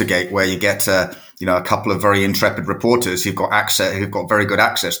a Watergate where you get, a couple of very intrepid reporters who've got very good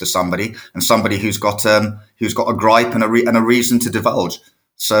access to somebody, and somebody who's got a gripe and a reason to divulge.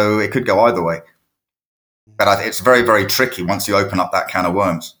 So it could go either way. But it's very, very tricky once you open up that can of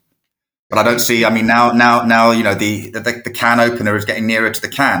worms. But I don't see. I mean, now, the can opener is getting nearer to the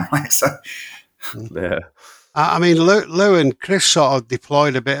can, right? So, yeah. I mean, Lou and Chris sort of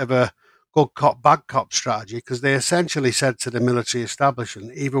deployed a bit of a good cop, bad cop strategy, because they essentially said to the military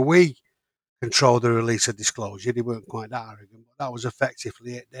establishment, either we control the release of disclosure, they weren't quite that arrogant, but that was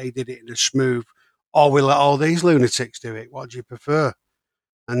effectively it. They did it in a smooth, or we let all these lunatics do it. What do you prefer?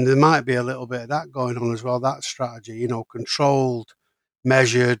 And there might be a little bit of that going on as well, that strategy, controlled,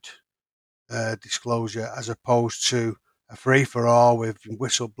 measured disclosure, as opposed to a free-for-all with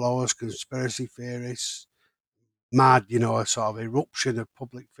whistleblowers, conspiracy theorists, mad, a sort of eruption of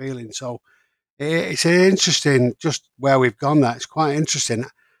public feeling. So it's interesting just where we've gone there. It's quite interesting.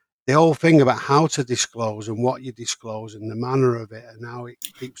 The whole thing about how to disclose and what you disclose and the manner of it and how it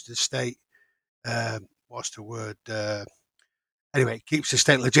keeps the state, what's the word? Anyway, it keeps the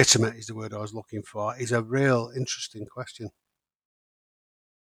state legitimate is the word I was looking for, is a real interesting question.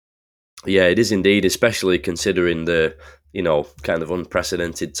 Yeah, it is indeed, especially considering the, kind of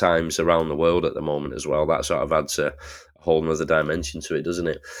unprecedented times around the world at the moment as well. That sort of adds a whole other dimension to it, doesn't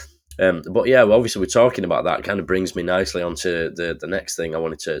it? But yeah, well, obviously we're talking about that. It kind of brings me nicely onto the next thing I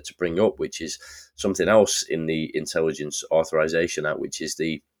wanted to bring up, which is something else in the Intelligence Authorization Act, which is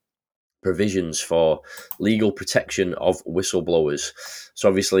the provisions for legal protection of whistleblowers. So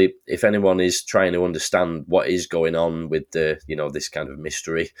obviously, if anyone is trying to understand what is going on with the, this kind of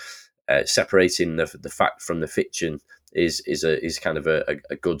mystery, separating the fact from the fiction is kind of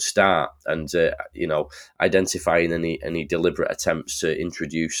a good start, and identifying any deliberate attempts to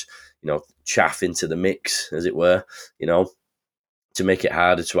introduce chaff into the mix, as it were, to make it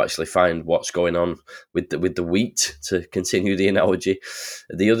harder to actually find what's going on with the wheat, to continue the analogy.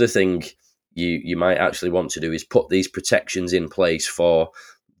 The other thing you might actually want to do is put these protections in place for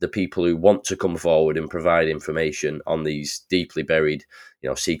the people who want to come forward and provide information on these deeply buried,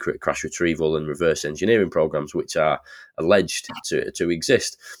 secret crash retrieval and reverse engineering programs, which are alleged to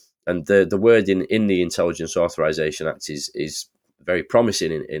exist. And the word in the Intelligence Authorization Act is very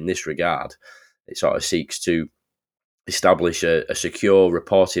promising in this regard. It sort of seeks to establish a secure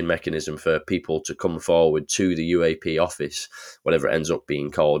reporting mechanism for people to come forward to the UAP office, whatever it ends up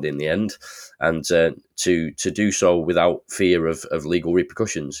being called in the end, and to do so without fear of legal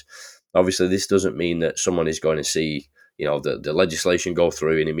repercussions. Obviously, this doesn't mean that someone is going to see the legislation go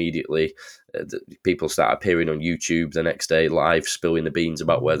through and immediately people start appearing on YouTube the next day live spilling the beans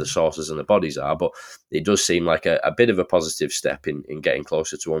about where the sources and the bodies are. But it does seem like a bit of a positive step in getting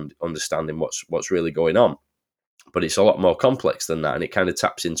closer to understanding what's really going on. But it's a lot more complex than that, and it kind of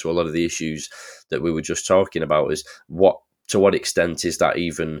taps into a lot of the issues that we were just talking about, is to what extent is that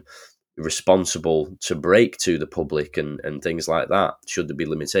even responsible to break to the public and things like that? Should there be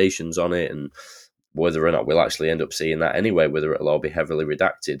limitations on it, and whether or not we'll actually end up seeing that anyway, whether it'll all be heavily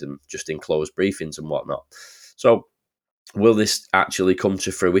redacted and just in closed briefings and whatnot. So will this actually come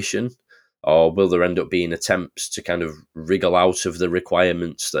to fruition, or will there end up being attempts to kind of wriggle out of the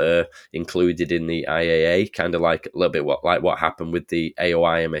requirements that are included in the IAA, kind of like a little bit what happened with the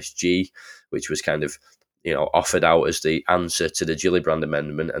AOI MSG, which was kind of offered out as the answer to the Gillibrand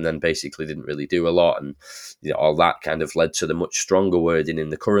Amendment, and then basically didn't really do a lot, and all that kind of led to the much stronger wording in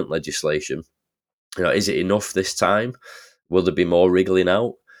the current legislation. Is it enough this time? Will there be more wriggling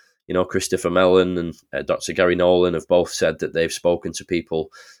out? Christopher Mellon and Dr. Gary Nolan have both said that they've spoken to people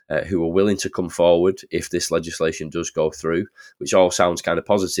who are willing to come forward if this legislation does go through, which all sounds kind of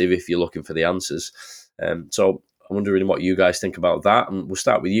positive if you're looking for the answers. So I'm wondering what you guys think about that. And we'll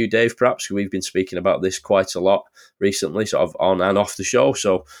start with you, Dave, perhaps, because we've been speaking about this quite a lot recently, sort of on and off the show.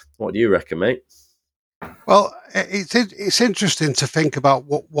 So what do you reckon, mate? Well, it's interesting to think about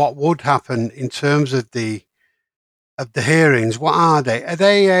what would happen in terms of the hearings. What are they? Are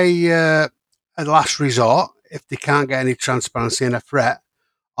they a last resort if they can't get any transparency and a threat,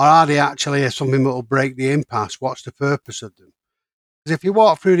 or are they actually something that will break the impasse? What's the purpose of them? Because if you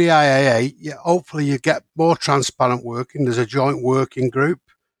walk through the IAA, hopefully you get more transparent working. There's a joint working group.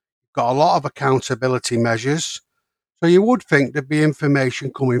 You've got a lot of accountability measures. So you would think there'd be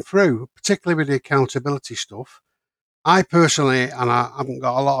information coming through, particularly with the accountability stuff. I personally, and I haven't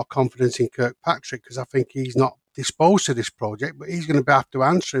got a lot of confidence in Kirkpatrick because I think he's not disposed to this project, but he's going to have to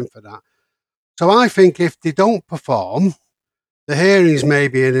answer him for that. So I think if they don't perform, the hearings may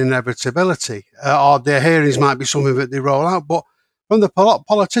be an inevitability, or the hearings might be something that they roll out. But from the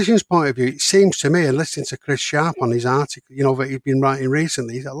politician's point of view, it seems to me, and listening to Chris Sharp on his article, that he's been writing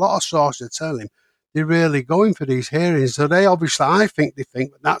recently, a lot of sources are telling him they're really going for these hearings. So they obviously, I think they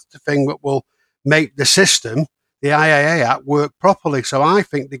think that that's the thing that will make the system, the IAA Act, work properly. So I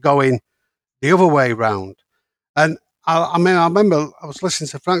think they're going the other way round. And I remember I was listening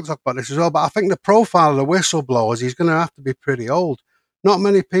to Frank talk about this as well, but I think the profile of the whistleblowers is going to have to be pretty old. Not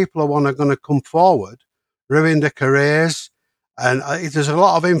many people are going to come forward, ruin their careers. And there's a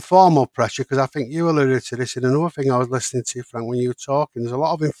lot of informal pressure, because I think you alluded to this in another thing I was listening to, Frank, when you were talking. There's a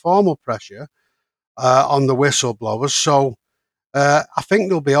lot of informal pressure on the whistleblowers. So I think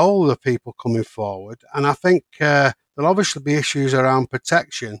there'll be older people coming forward. And I think there'll obviously be issues around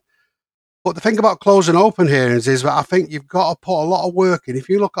protection. But the thing about closed and open hearings is that I think you've got to put a lot of work in. If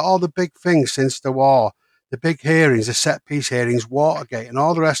you look at all the big things since the war, the big hearings, the set piece hearings, Watergate and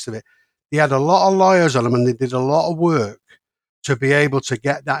all the rest of it, they had a lot of lawyers on them and they did a lot of work to be able to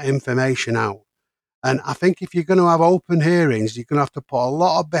get that information out. And I think if you're going to have open hearings, you're going to have to put a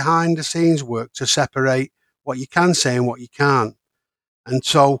lot of behind the scenes work to separate what you can say and what you can't. And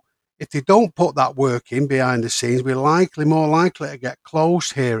so if they don't put that work in behind the scenes, we're more likely to get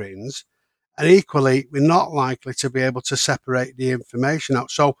closed hearings. And equally, we're not likely to be able to separate the information out.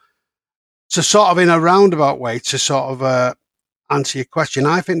 So to sort of, in a roundabout way, to sort of answer your question,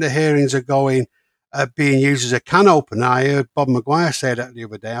 I think the hearings are being used as a can opener. I heard Bob Maguire say that the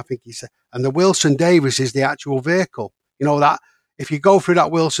other day. I think he said, and the Wilson Davis is the actual vehicle. That if you go through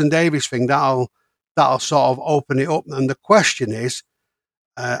that Wilson Davis thing, that'll sort of open it up. And the question is,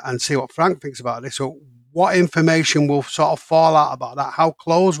 and see what Frank thinks about this. So what information will sort of fall out about that? How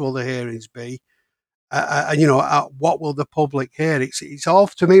close will the hearings be? What will the public hear? It's all,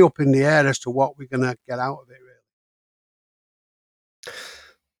 to me, up in the air as to what we're going to get out of it, really.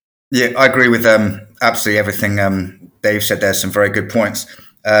 Yeah, I agree with absolutely everything Dave said. There's some very good points.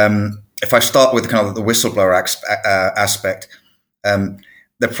 If I start with kind of the whistleblower aspect,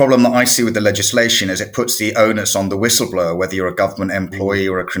 the problem that I see with the legislation is it puts the onus on the whistleblower, whether you're a government employee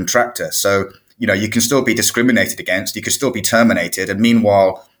or a contractor. So, you can still be discriminated against, you could still be terminated. And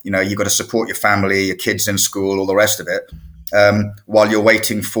meanwhile, you've got to support your family, your kids in school, all the rest of it, while you're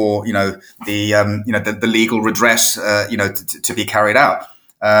waiting for, the legal redress, to be carried out.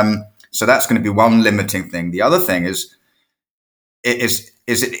 So that's going to be one limiting thing. The other thing is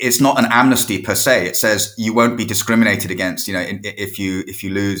it's not an amnesty per se. It says you won't be discriminated against. If you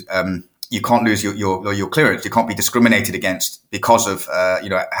lose, you can't lose your clearance. You can't be discriminated against because of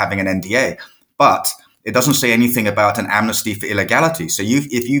having an NDA. But it doesn't say anything about an amnesty for illegality. So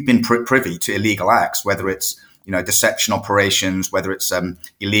if you've been privy to illegal acts, whether it's deception operations, whether it's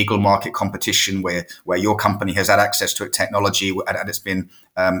illegal market competition where your company has had access to a technology and it's been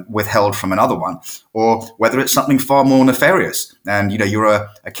withheld from another one, or whether it's something far more nefarious. And you're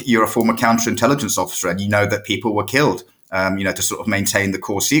a former counterintelligence officer, and you know that people were killed, to sort of maintain the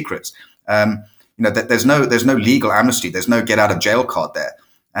core secrets. There's no legal amnesty. There's no get out of jail card there.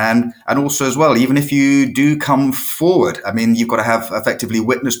 And also as well, even if you do come forward, I mean, you've got to have effectively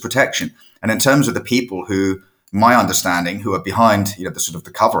witness protection. And in terms of the people who, my understanding, who are behind, the sort of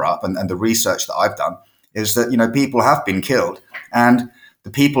the cover up and the research that I've done is that, people have been killed, and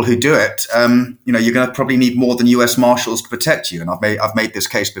the people who do it, you're going to probably need more than US Marshals to protect you. And I've made this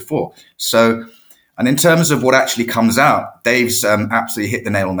case before. So, and in terms of what actually comes out, Dave's absolutely hit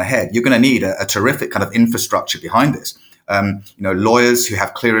the nail on the head. You're going to need a terrific kind of infrastructure behind this. Lawyers who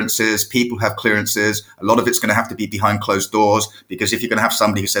have clearances, people who have clearances. A lot of it's going to have to be behind closed doors, because if you're going to have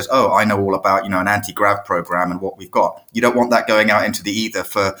somebody who says, "Oh, I know all about an anti-grav program and what we've got," you don't want that going out into the ether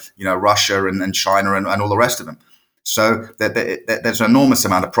for Russia and China and all the rest of them. So there's an enormous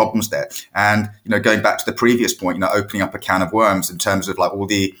amount of problems there. And going back to the previous point, opening up a can of worms in terms of like all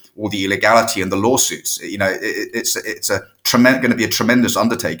the illegality and the lawsuits. It's going to be a tremendous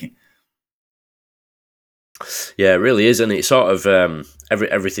undertaking. Yeah, it really is, and it sort of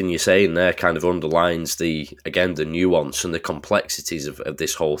everything you're saying there kind of underlines the nuance and the complexities of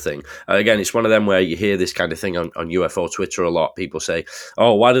this whole thing. Again, it's one of them where you hear this kind of thing on UFO Twitter a lot. People say,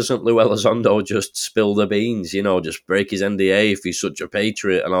 "Oh, why doesn't Lou Elizondo just spill the beans? Just break his NDA if he's such a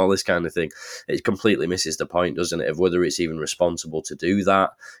patriot and all this kind of thing." It completely misses the point, doesn't it, of whether it's even responsible to do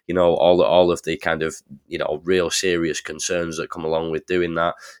that. All of the kind of real serious concerns that come along with doing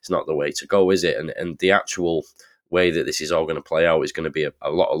that. It's not the way to go, is it? And the actual way that this is all going to play out is going to be a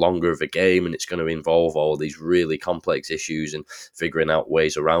lot longer of a game, and it's going to involve all these really complex issues and figuring out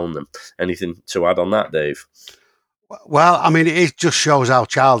ways around them. Anything to add on that, Dave? Well, I mean, it just shows how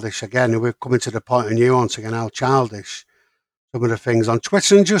childish, again, we're coming to the point of nuance again, how childish some of the things on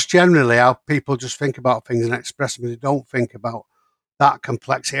Twitter and just generally how people just think about things and express them, and they don't think about that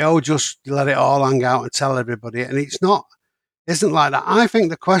complexity. Oh, just let it all hang out and tell everybody. And isn't like that. I think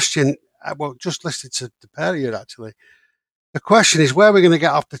the question, well, just listening to the pair of you, actually, the question is where we're going to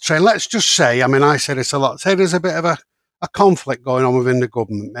get off the train. Let's just say, I mean, I say this a lot, say there's a bit of a conflict going on within the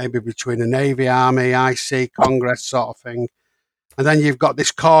government, maybe between the Navy, Army, IC, Congress sort of thing. And then you've got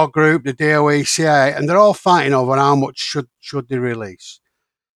this core group, the DOE, CIA, and they're all fighting over how much should they release.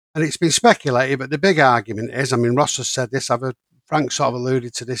 And it's been speculated, but the big argument is, I mean, Ross has said this, I've heard Frank sort of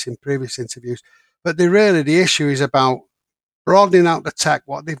alluded to this in previous interviews, but the issue is about broadening out the tech,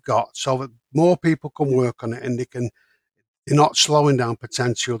 what they've got, so that more people can work on it, and they're not slowing down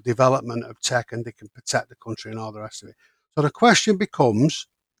potential development of tech, and they can protect the country and all the rest of it. So the question becomes,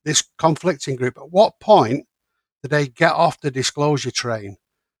 this conflicting group, at what point do they get off the disclosure train?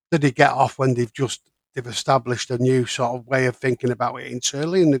 Do they get off when they've established a new sort of way of thinking about it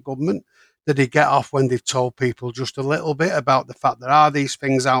internally in the government? Did they get off when they've told people just a little bit about the fact there are these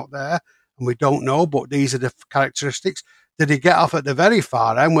things out there and we don't know, but these are the characteristics? Did they get off at the very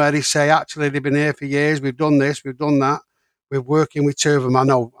far end where they say, actually, they've been here for years, we've done this, we've done that, we're working with two of them? I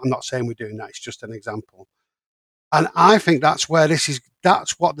know, I'm not saying we're doing that, it's just an example. And I think that's what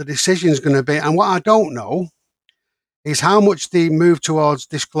the decision is going to be. And what I don't know is how much the move towards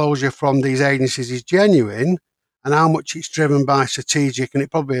disclosure from these agencies is genuine and how much it's driven by strategic, and it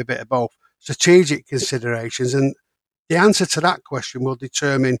probably a bit of both, strategic considerations. And the answer to that question will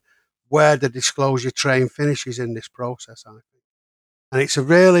determine where the disclosure train finishes in this process, I think. And it's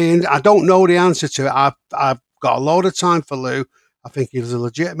I don't know the answer to it. I've got a load of time for Lou. I think he's a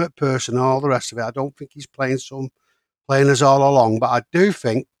legitimate person, all the rest of it. I don't think he's playing us all along, but I do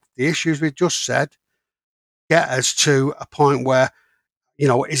think the issues we've just said get us to a point where,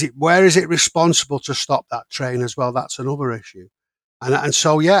 where is it responsible to stop that train as well? That's another issue. And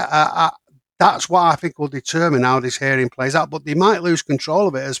so, that's what I think will determine how this hearing plays out. But they might lose control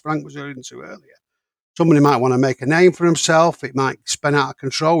of it, as Frank was alluding to earlier. Somebody might want to make a name for himself. It might spin out of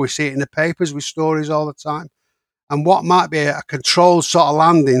control. We see it in the papers with stories all the time. And what might be a controlled sort of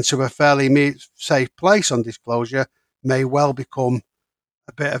landing to a fairly safe place on disclosure may well become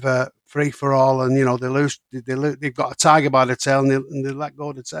a bit of a free-for-all. And, they've got a tiger by the tail and they let go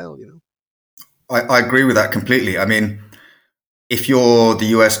of the tail, I agree with that completely. I mean, if you're the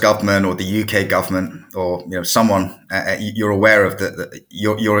US government or the UK government or someone, you're aware of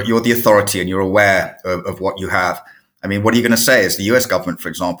you're the authority and you're aware of what you have. I mean, what are you going to say as the US government, for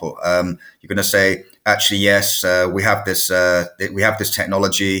example? You're going to say, actually, yes, we have this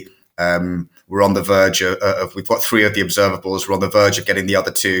technology. we're on the verge of we've got 3 of the observables, we're on the verge of getting the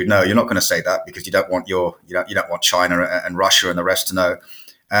other 2. No, you're not going to say that, because you don't want you don't want China and Russia and the rest to know.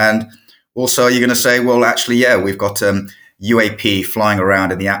 And also, you're going to say, well, actually, yeah, we've got UAP flying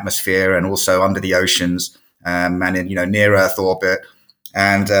around in the atmosphere and also under the oceans, and in near Earth orbit,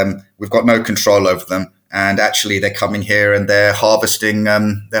 and we've got no control over them. And actually, they're coming here and they're harvesting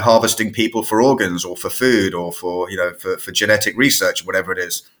people for organs or for food or for genetic research, whatever it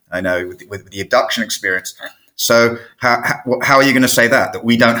is. I know with the abduction experience. So how are you going to say that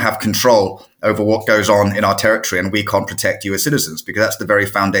we don't have control over what goes on in our territory and we can't protect you as citizens? Because that's the very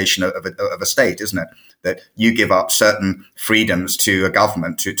foundation of a state, isn't it? That you give up certain freedoms to a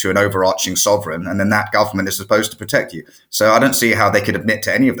government, to an overarching sovereign, and then that government is supposed to protect you. So I don't see how they could admit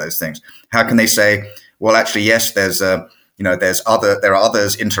to any of those things. How can they say, well, actually, yes, there are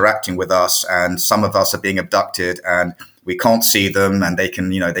others interacting with us, and some of us are being abducted, and we can't see them, and they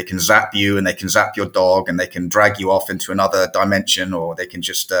can zap you, and they can zap your dog, and they can drag you off into another dimension, or they can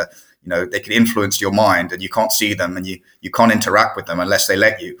just they can influence your mind, and you can't see them, and you can't interact with them unless they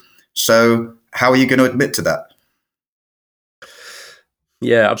let you. So how are you going to admit to that?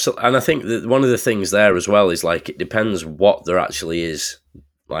 Yeah, absolutely. And I think that one of the things there as well is, like, it depends what there actually is,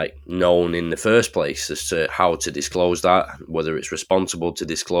 like, known in the first place as to how to disclose that, whether it's responsible to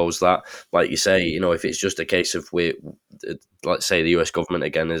disclose that. Like you say, if it's just a case of let's say the US government,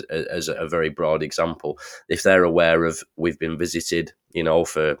 again, as a very broad example, if they're aware of we've been visited,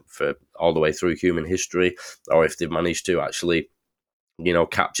 for all the way through human history, or if they've managed to actually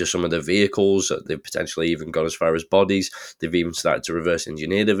capture some of the vehicles, they've potentially even gone as far as bodies, they've even started to reverse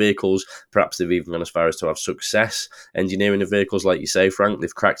engineer the vehicles, perhaps they've even gone as far as to have success engineering the vehicles, like you say, Frank.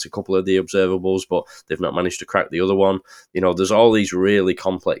 They've cracked a couple of the observables, but they've not managed to crack the other one. There's all these really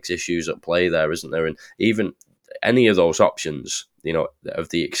complex issues at play there, isn't there? And even any of those options, of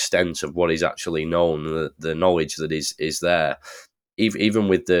the extent of what is actually known, the knowledge that is there, even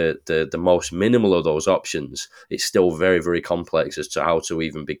with the most minimal of those options, it's still very, very complex as to how to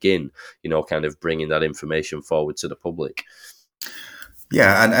even begin, kind of bringing that information forward to the public.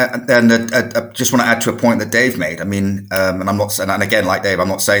 Yeah, and I just want to add to a point that Dave made. I mean, and I'm not, and again, like Dave, I'm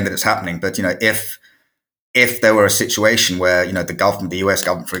not saying that it's happening, but if there were a situation where the US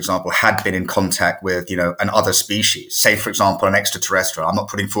government, for example, had been in contact with an other species, say for example an extraterrestrial. I'm not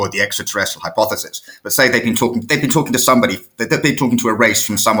putting forward the extraterrestrial hypothesis, but say they've been talking to somebody, they've been talking to a race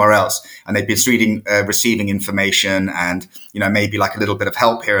from somewhere else, and they've been receiving information and maybe like a little bit of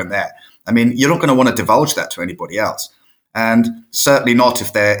help here and there. I mean, you're not going to want to divulge that to anybody else. And certainly not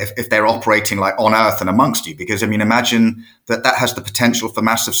if they're operating like on Earth and amongst you, because I mean, imagine that has the potential for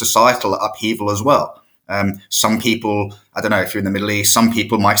massive societal upheaval as well. Some people, I don't know if you're in the Middle East, some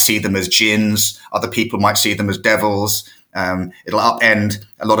people might see them as jinns, other people might see them as devils. It'll upend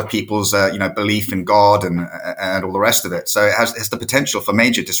a lot of people's belief in God and all the rest of it. So it has the potential for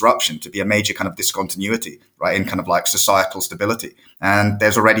major disruption, to be a major kind of discontinuity, right, in kind of like societal stability. And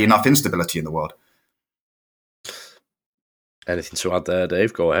there's already enough instability in the world. Anything to add there,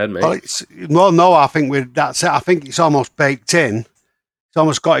 Dave? Go ahead, mate. Well, no, I think that's it. I think it's almost baked in. It's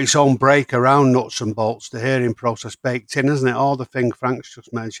almost got its own break around nuts and bolts, the hearing process baked in, isn't it? All the things Frank's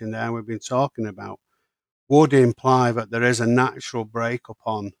just mentioned there, we've been talking about, would imply that there is a natural break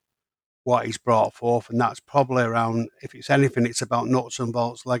upon what he's brought forth. And that's probably around, if it's anything, it's about nuts and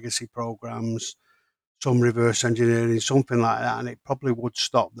bolts, legacy programs, some reverse engineering, something like that. And it probably would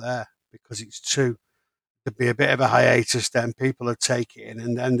stop there, because there'd be a bit of a hiatus, then people would take it in,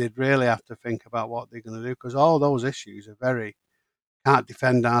 and then they'd really have to think about what they're going to do, because all those issues are very, can't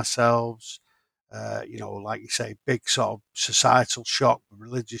defend ourselves, like you say, big sort of societal shock,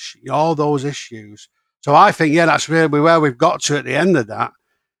 religious, all those issues. So I think, yeah, that's really where we've got to at the end of that,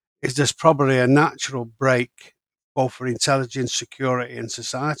 is there's probably a natural break, both for intelligence, security and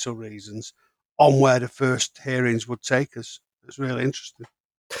societal reasons, on where the first hearings would take us. It's really interesting.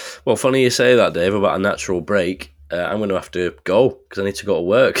 Well, funny you say that, Dave, about a natural break. I'm going to have to go because I need to go to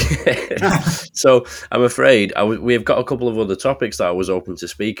work. So I'm afraid we've got a couple of other topics that I was hoping to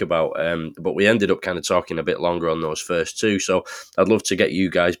speak about, but we ended up kind of talking a bit longer on those first two. So I'd love to get you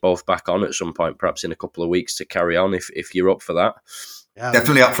guys both back on at some point, perhaps in a couple of weeks, to carry on if you're up for that. Yeah,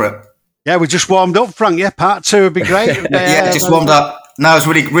 definitely up for it. Yeah, we just warmed up, Frank. Yeah, part two would be great. Yeah, just warmed up. No, it was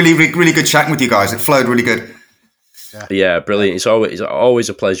really good chatting with you guys. It flowed really good. Yeah, brilliant. It's always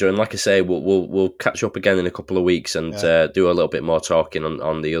a pleasure, and like I say, we'll catch up again in a couple of weeks and do a little bit more talking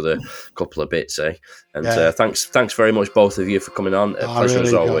on the other couple of bits, eh? And thanks very much, both of you, for coming on. A pleasure really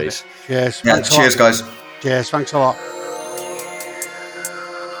as always. Cheers. Yeah, cheers, guys. Cheers. Thanks a lot.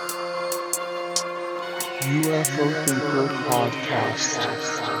 UFO Thinker Podcast.